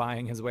Malfoy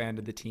buying his way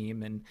into the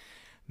team, and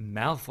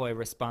Malfoy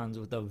responds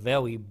with a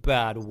very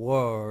bad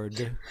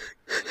word.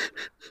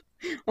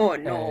 oh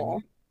And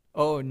no.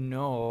 oh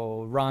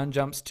no, Ron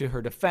jumps to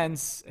her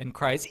defense and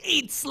cries,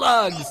 "Eat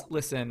slugs!"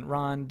 Listen,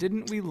 Ron,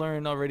 didn't we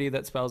learn already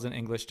that spells in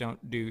English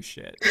don't do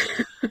shit?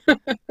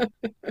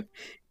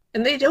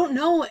 And they don't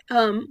know,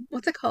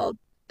 what's it called?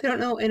 They don't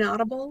know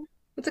inaudible.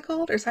 What's it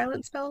called? Or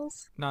silent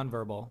spells?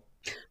 Nonverbal.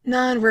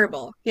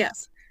 Nonverbal,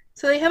 yes.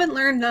 So they haven't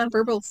learned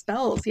nonverbal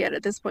spells yet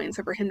at this point.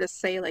 So for him to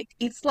say like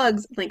eat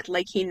slugs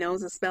like he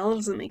knows a spell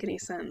doesn't make any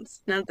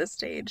sense. Not at this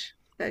stage.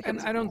 That And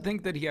comes I don't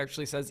think that he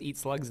actually says eat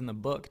slugs in the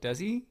book, does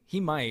he? He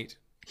might.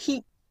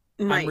 he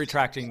I'm might.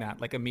 retracting that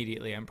like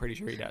immediately. I'm pretty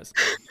sure he does.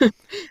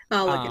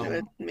 I'll look into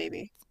it, Um,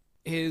 maybe.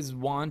 his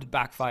wand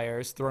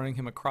backfires, throwing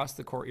him across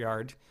the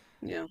courtyard.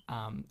 Yeah.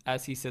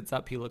 As he sits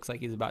up, he looks like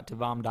he's about to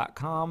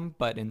vom.com,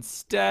 but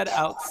instead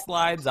out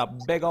slides a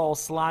big ol'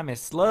 slimy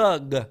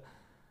slug,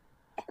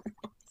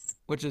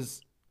 which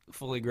is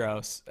fully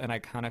gross. And I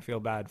kind of feel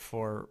bad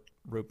for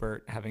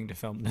Rupert having to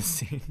film this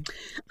scene.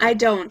 I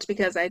don't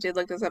because I did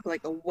look this up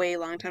like a way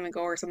long time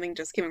ago or something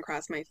just came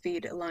across my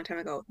feed a long time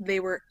ago.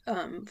 They were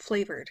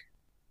flavored.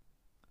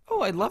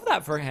 Oh, I love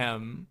that for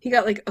him. He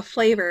got like a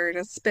flavor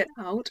to spit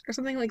out or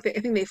something like I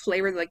think they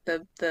flavored like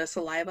the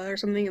saliva or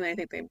something and I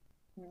think they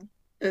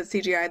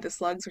CGI'd the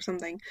slugs or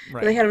something.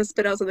 But they Right. had him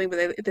spit out something,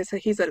 but they said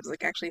he said it was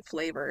like actually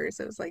flavors.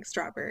 It was like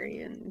strawberry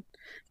and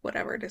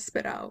whatever to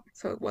spit out,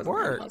 so it wasn't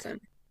Work.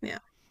 unpleasant. Yeah,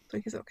 so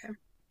he's okay.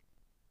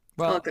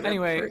 I'll Well, look it up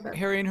anyway, for that.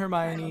 Harry and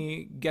Dialogue.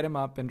 Hermione get him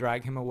up and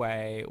drag him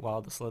away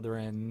while the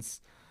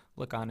Slytherins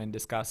look on in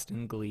disgust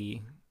and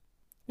glee.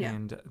 Yeah.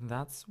 And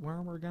that's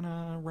where we're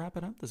gonna wrap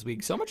it up this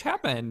week. So much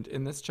happened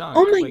in this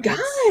Oh chunk. my Like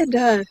it's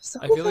God, so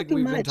I feel like fucking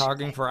we've been much.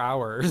 talking for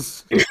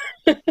hours.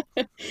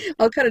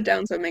 I'll cut it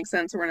down so it makes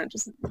sense. So we're not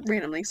just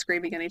randomly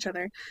screaming at each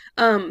other.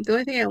 The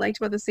only thing I liked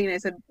about the scene, I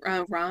said,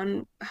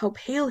 Ron, how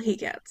pale he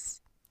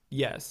gets.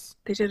 Yes.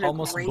 They did a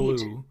Almost great.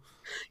 blue.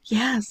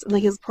 Yes,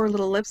 like his poor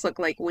little lips look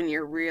like when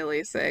you're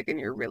really sick and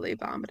you're really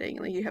vomiting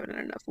and like you haven't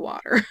had enough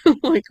water.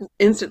 Like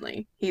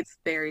instantly. He's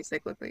very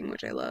sick looking,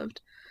 which I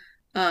loved.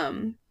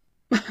 Um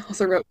I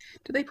also wrote,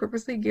 did they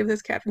purposely give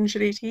this captain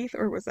shitty teeth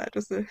or was that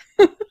just a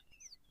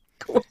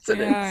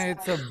Yeah, coincidence?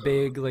 it's a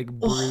big, like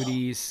Oh,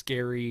 broody,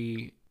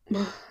 scary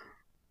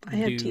I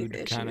have teeth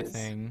dude kind of issues.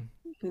 thing.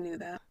 We knew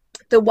that.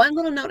 The one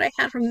little note I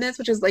had from this,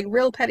 which is like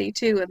real petty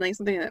too, and like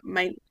something that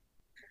might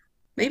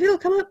maybe it'll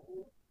come up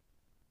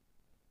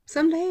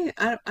someday.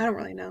 I don't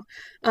really know.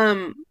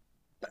 Um,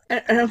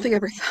 I don't think I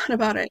ever thought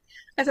about it.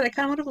 I said I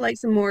kind of would have liked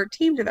some more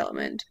team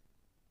development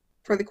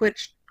for the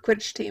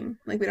Quidditch team.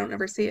 Like we don't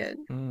ever see it.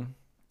 Mm.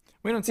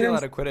 We don't You see a know,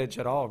 lot of Quidditch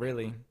at all,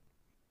 really.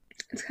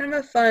 it's kind of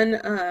a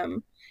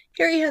fun.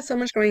 Harry has so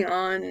much going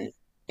on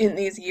in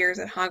these years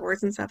at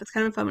Hogwarts and stuff. It's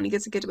kind of fun when he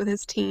gets to get with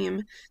his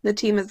team. The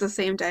team is the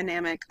same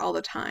dynamic all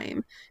the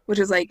time, which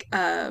is like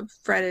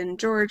Fred and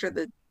George are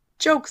the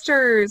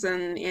jokesters,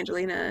 and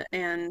Angelina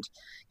and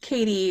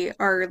Katie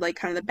are like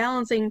kind of the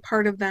balancing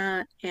part of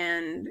that.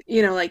 And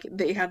like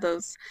they have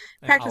those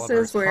And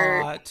practices Oliver's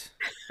where, hot.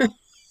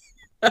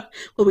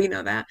 well, we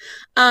know that.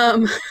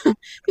 Um,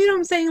 you know what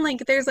I'm saying?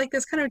 Like there's like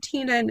this kind of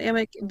team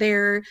dynamic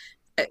there.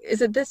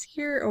 Is it this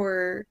year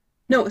or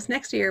no, it's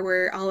next year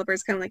where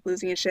Oliver's kind of like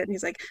losing his shit and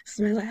he's like, this is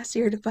my last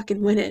year to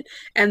fucking win it.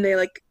 And they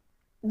like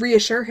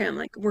reassure him,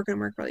 like, we're gonna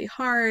work really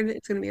hard.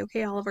 It's gonna be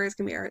okay, Oliver. It's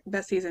gonna be our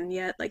best season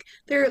yet. Like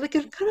they're like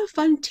a kind of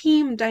fun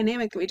team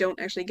dynamic that we don't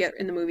actually get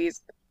in the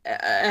movies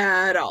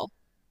at all.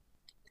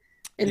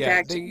 In Yeah,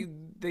 fact,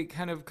 they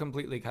kind of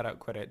completely cut out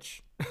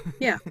Quidditch.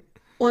 yeah.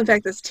 Well, in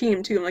fact, this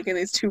team too, I'm like, and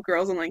these two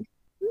girls, I'm like,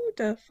 who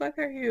the fuck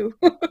are you?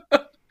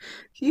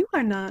 You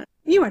are not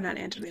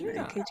Angelina and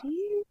Yeah.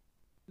 Katie.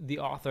 The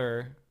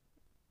author,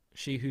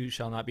 she who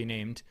shall not be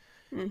named,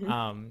 Hmm.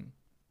 um,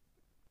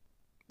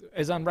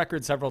 is on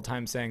record several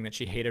times saying that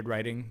she hated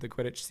writing the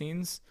Quidditch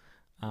scenes.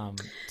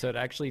 So it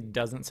actually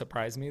doesn't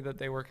surprise me that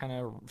they were kind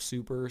of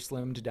super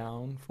slimmed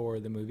down for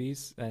the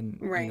movies. And,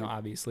 Right.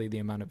 obviously the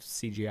amount of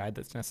CGI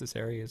that's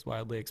necessary is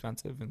wildly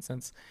expensive. And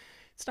since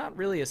it's not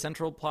really a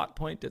central plot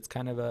point, it's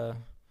kind of a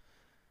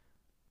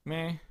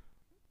meh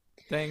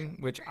thing,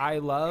 which I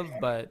love,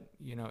 but,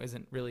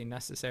 isn't really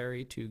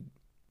necessary to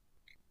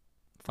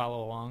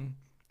follow along.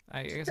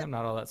 I guess I'm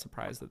not all that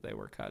surprised that they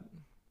were cut.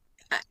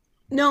 I-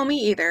 No, me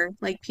either.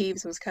 Like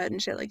Peeves was cut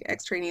and shit, like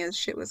extraneous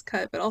shit was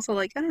cut, but also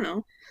like I don't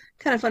know,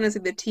 kind of fun as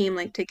like the team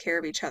like take care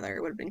of each other.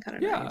 It would have been kind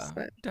of nice, Yeah,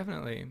 but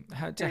definitely.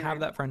 Had to have anyway.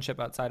 that friendship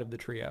outside of the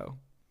trio.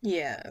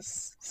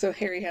 Yes. So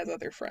Harry has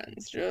other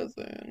friends,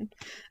 Josen.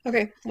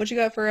 Okay, what you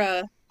got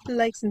for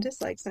likes and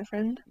dislikes, my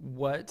friend?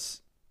 What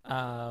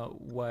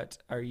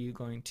are you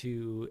going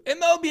to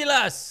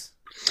Immobulus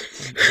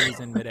and freeze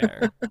in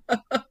midair?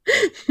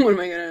 What am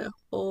I gonna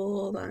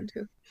hold on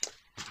to?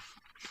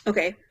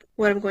 Okay,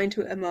 what I'm going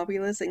to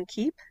Immobulus and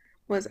keep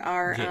was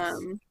our Yes.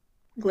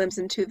 glimpse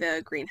into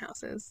the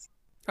greenhouses.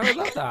 Oh, I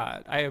love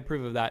that. I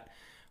approve of that.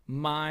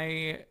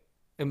 My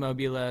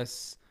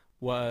Immobulus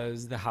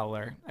was the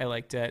Howler. I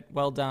liked it.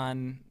 Well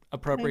done.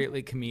 Fine.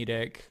 Appropriately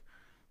comedic.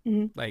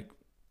 Hmm. Like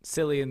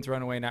silly and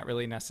thrown away, not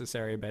really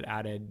necessary, but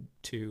added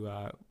to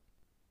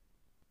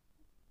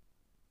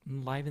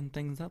liven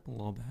things up a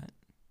little bit.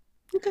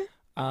 Okay.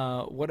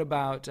 What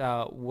about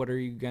what are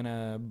you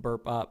gonna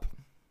burp up?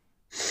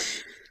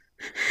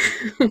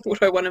 What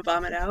do I want to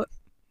vomit out?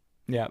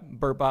 Yeah,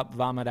 burp up,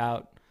 vomit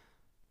out,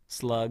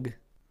 slug.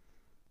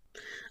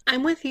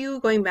 I'm with you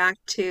going back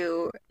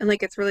to, and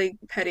like it's really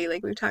petty,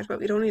 like we've talked about,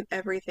 we don't need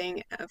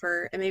everything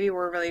ever, and maybe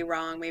we're really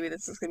wrong. Maybe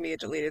this is going to be a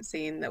deleted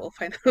scene that we'll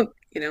find out,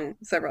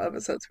 several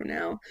episodes from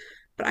now.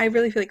 But I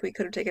really feel like we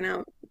could have taken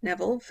out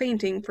Neville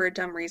fainting for a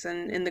dumb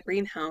reason in the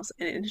greenhouse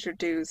and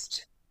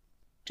introduced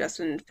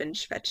Justin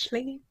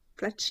Fletchley,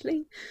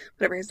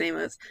 whatever his name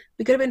was.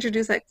 We could have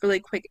introduced that really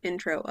quick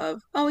intro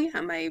of, oh yeah,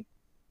 I'm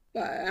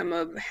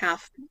a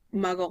half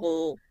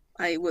muggle.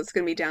 I was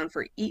going to be down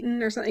for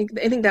Eton or something.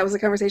 I think that was the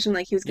conversation.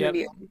 Like he was going to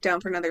Yep. be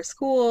down for another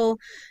school,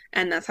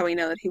 and that's how we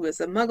know that he was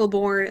a muggle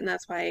born, and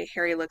that's why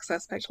Harry looks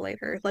suspect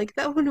later. Like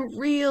that would have been a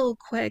real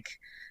quick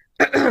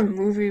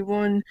movie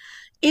one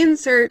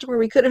insert where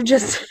we could have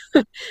just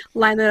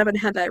lined that up and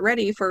had that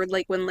ready for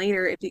like when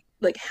later if it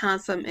like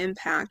has some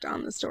impact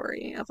on the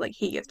story of like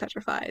he gets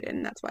petrified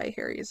and that's why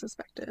Harry is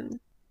suspected.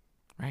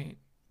 Right.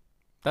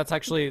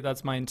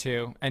 That's mine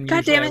too. And God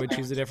usually damn I it. would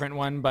choose a different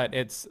one, but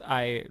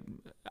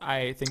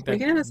I think We that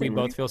can have the we same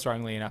one. both feel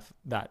strongly enough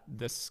that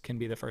this can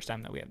be the first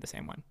time that we have the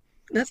same one.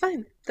 That's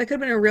fine. That could have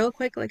been a real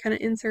quick, like, kind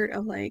of insert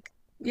of like,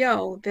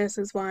 yo, this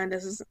is why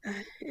this is.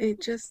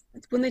 It just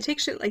when they take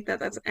shit like that,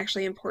 that's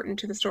actually important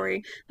to the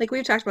story. Like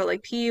we've talked about,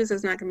 like Peeves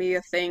is not going to be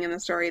a thing in the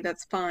story.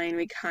 That's fine.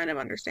 We kind of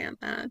understand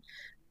that.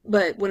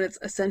 But when it's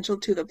essential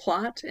to the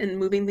plot and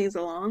moving things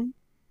along,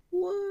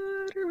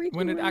 what are we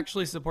When it doing?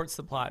 actually supports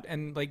the plot.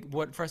 And like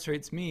what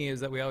frustrates me is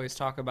that we always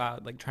talk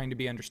about like trying to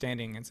be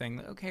understanding and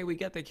saying, okay, we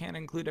get they can't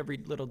include every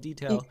little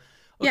detail.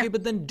 Yeah, Okay,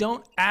 but then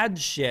don't add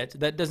shit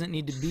that doesn't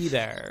need to be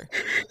there.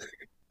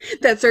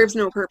 that serves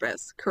no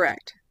purpose.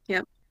 Correct.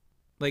 Yep.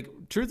 Like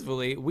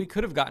truthfully, we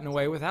could have gotten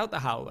away without the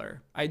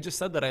Howler. I just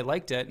said that I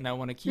liked it and I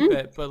want to keep Mm,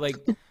 it, but like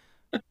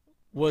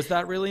was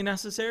that really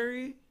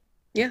necessary?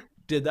 yeah.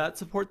 Did that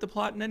support the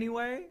plot in any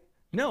way?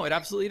 No, it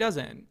absolutely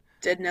doesn't.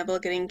 Did Neville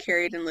getting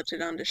carried and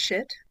lifted onto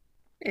shit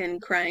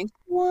and crying,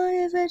 why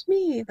is it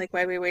me? Like,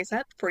 why we waste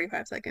that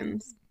 45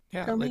 seconds?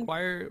 Yeah, Tell like me.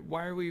 why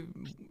are we?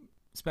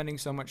 spending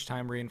so much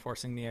time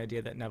reinforcing the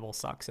idea that Neville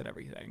sucks at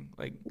everything.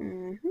 Like,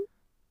 Hmm.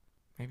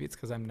 maybe it's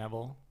because I'm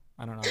Neville.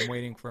 I don't know. I'm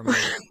waiting for him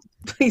to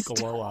Please stop.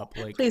 glow up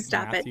like Please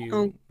stop it. Matthew,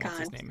 Oh what's God.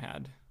 his name,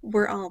 had.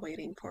 We're all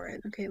waiting for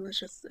it. Okay, let's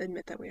just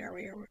admit that we are,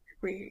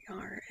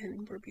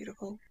 and we're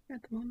beautiful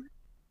at the moment.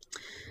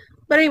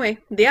 But anyway,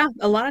 yeah,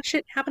 a lot of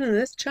shit happened in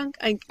this chunk.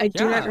 I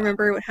do not Yeah.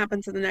 remember what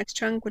happens in the next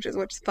chunk, which is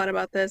what's fun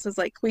about this is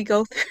like we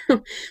go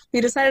through we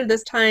decided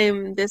this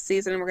time this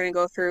season we're gonna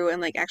go through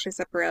and like actually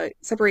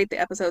separate the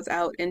episodes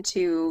out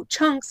into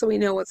chunks so we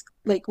know what's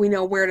like we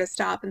know where to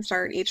stop and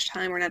start each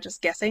time. We're not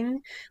just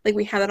guessing. Like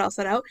we have that all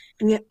set out,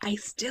 and yet I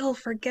still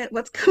forget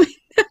what's coming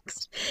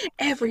next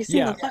every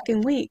single Yeah.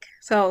 fucking week.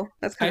 So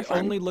that's kind I of fun.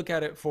 only look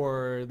at it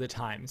for the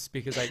times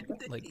because I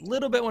like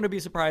little bit want to be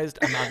surprised.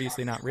 I'm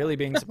obviously not really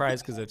being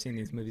surprised because I've seen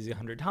these movies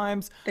 100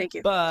 times, Thank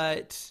you.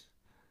 but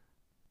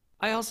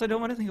I also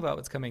don't want to think about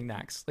what's coming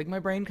next. Like my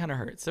brain kind of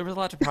hurts. There was a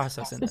lot to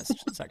process in this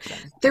section.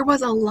 There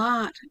was a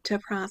lot to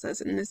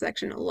process in this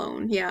section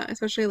alone. Yeah,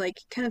 especially like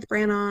Kenneth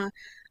Branagh.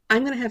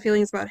 I'm gonna have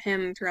feelings about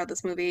him throughout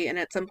this movie, and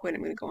at some point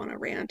I'm gonna go on a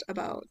rant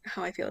about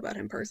how I feel about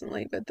him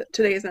personally. But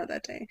today is not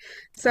that day. Oh,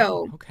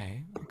 So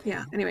okay,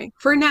 yeah. okay. Anyway,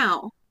 for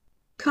now,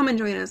 come and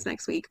join us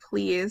next week,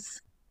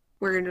 please.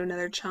 We're gonna do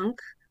another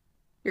chunk.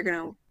 You're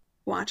gonna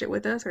watch it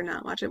with us or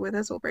not watch it with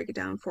us. We'll break it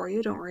down for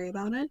you. Don't worry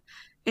about it.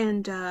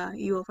 And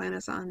you will find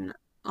us on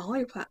all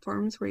your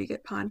platforms where you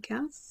get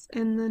podcasts.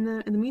 And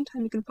then in the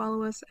meantime, you can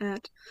follow us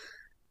at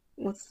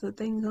what's the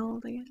thing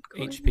called again,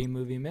 Corey? HP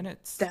Movie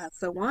Minutes. That's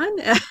the one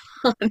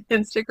on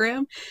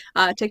Instagram.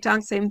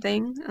 TikTok, same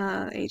thing.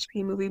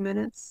 HP Movie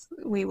Minutes.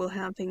 We will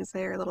have things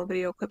there, little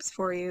video clips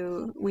for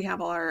you. We have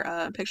all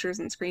our pictures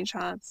and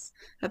screenshots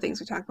of things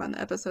we talk about in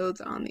the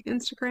episodes on the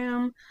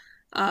Instagram.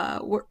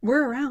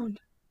 We're around.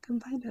 Come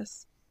find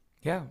us.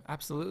 Yeah,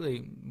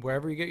 absolutely.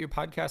 Wherever you get your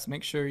podcast,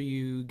 make sure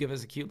you give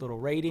us a cute little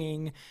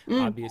rating.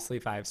 Mm. Obviously,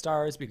 5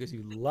 stars because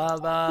you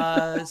love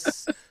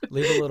us.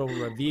 Leave a little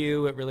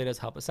review. It really does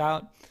help us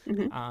out.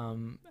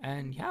 Hmm.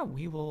 And yeah,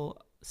 we will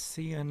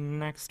see you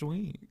next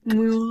week. We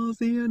will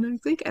see you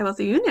next week. I will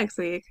see you next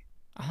week.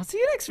 I'll see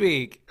you next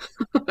week.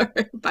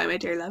 Bye, my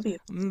dear. Love you.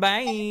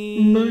 Bye.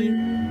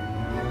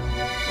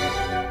 Bye.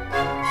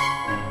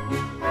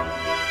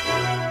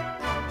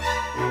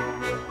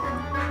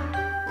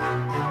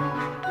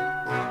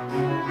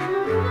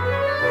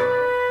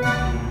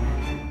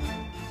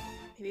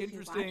 Maybe if you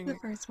watch the Interesting.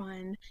 first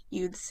one,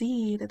 you'd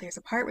see that there's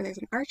a part where there's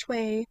an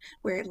archway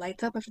where it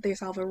lights up after they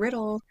solve a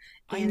riddle,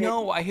 I and it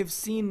know. I have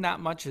seen that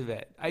much of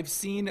it. I've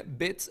seen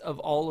bits of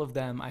all of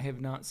them. I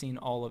have not seen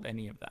all of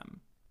any of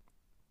them.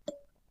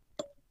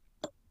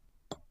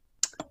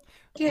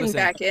 getting Listen,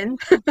 back in.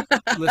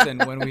 listen.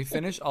 When we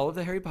finish all of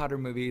the Harry Potter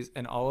movies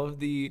and all of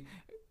the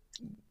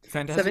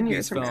Fantastic 7 years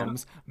Beasts from now.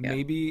 films, Yeah.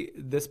 maybe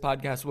this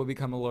podcast will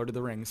become a Lord of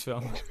the Rings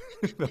film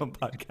film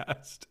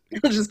podcast.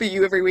 It'll just be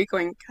you every week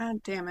going,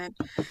 God damn it.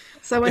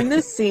 So in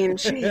this scene,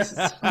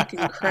 Jesus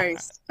fucking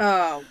Christ.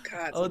 Oh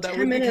God. So Oh, that 10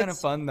 would be kind of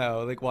minutes. fun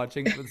though, like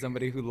watching with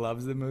somebody who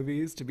loves the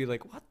movies to be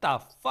like, "What the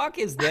fuck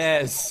is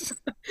this?"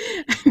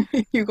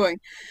 You going,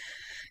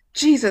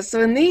 Jesus.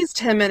 So in these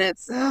 10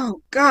 minutes,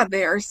 oh God,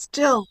 they are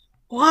still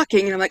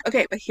walking. And I'm like,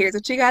 okay, but here's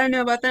what you gotta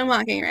know about them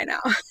walking right now.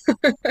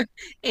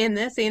 In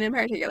this scene in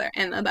particular,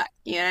 in the book.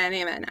 You know what I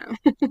mean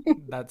now.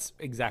 That's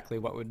exactly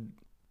what would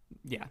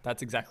yeah,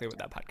 that's exactly what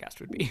that podcast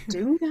would be.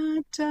 Do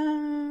not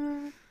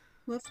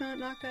let's not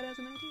knock that as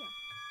an idea.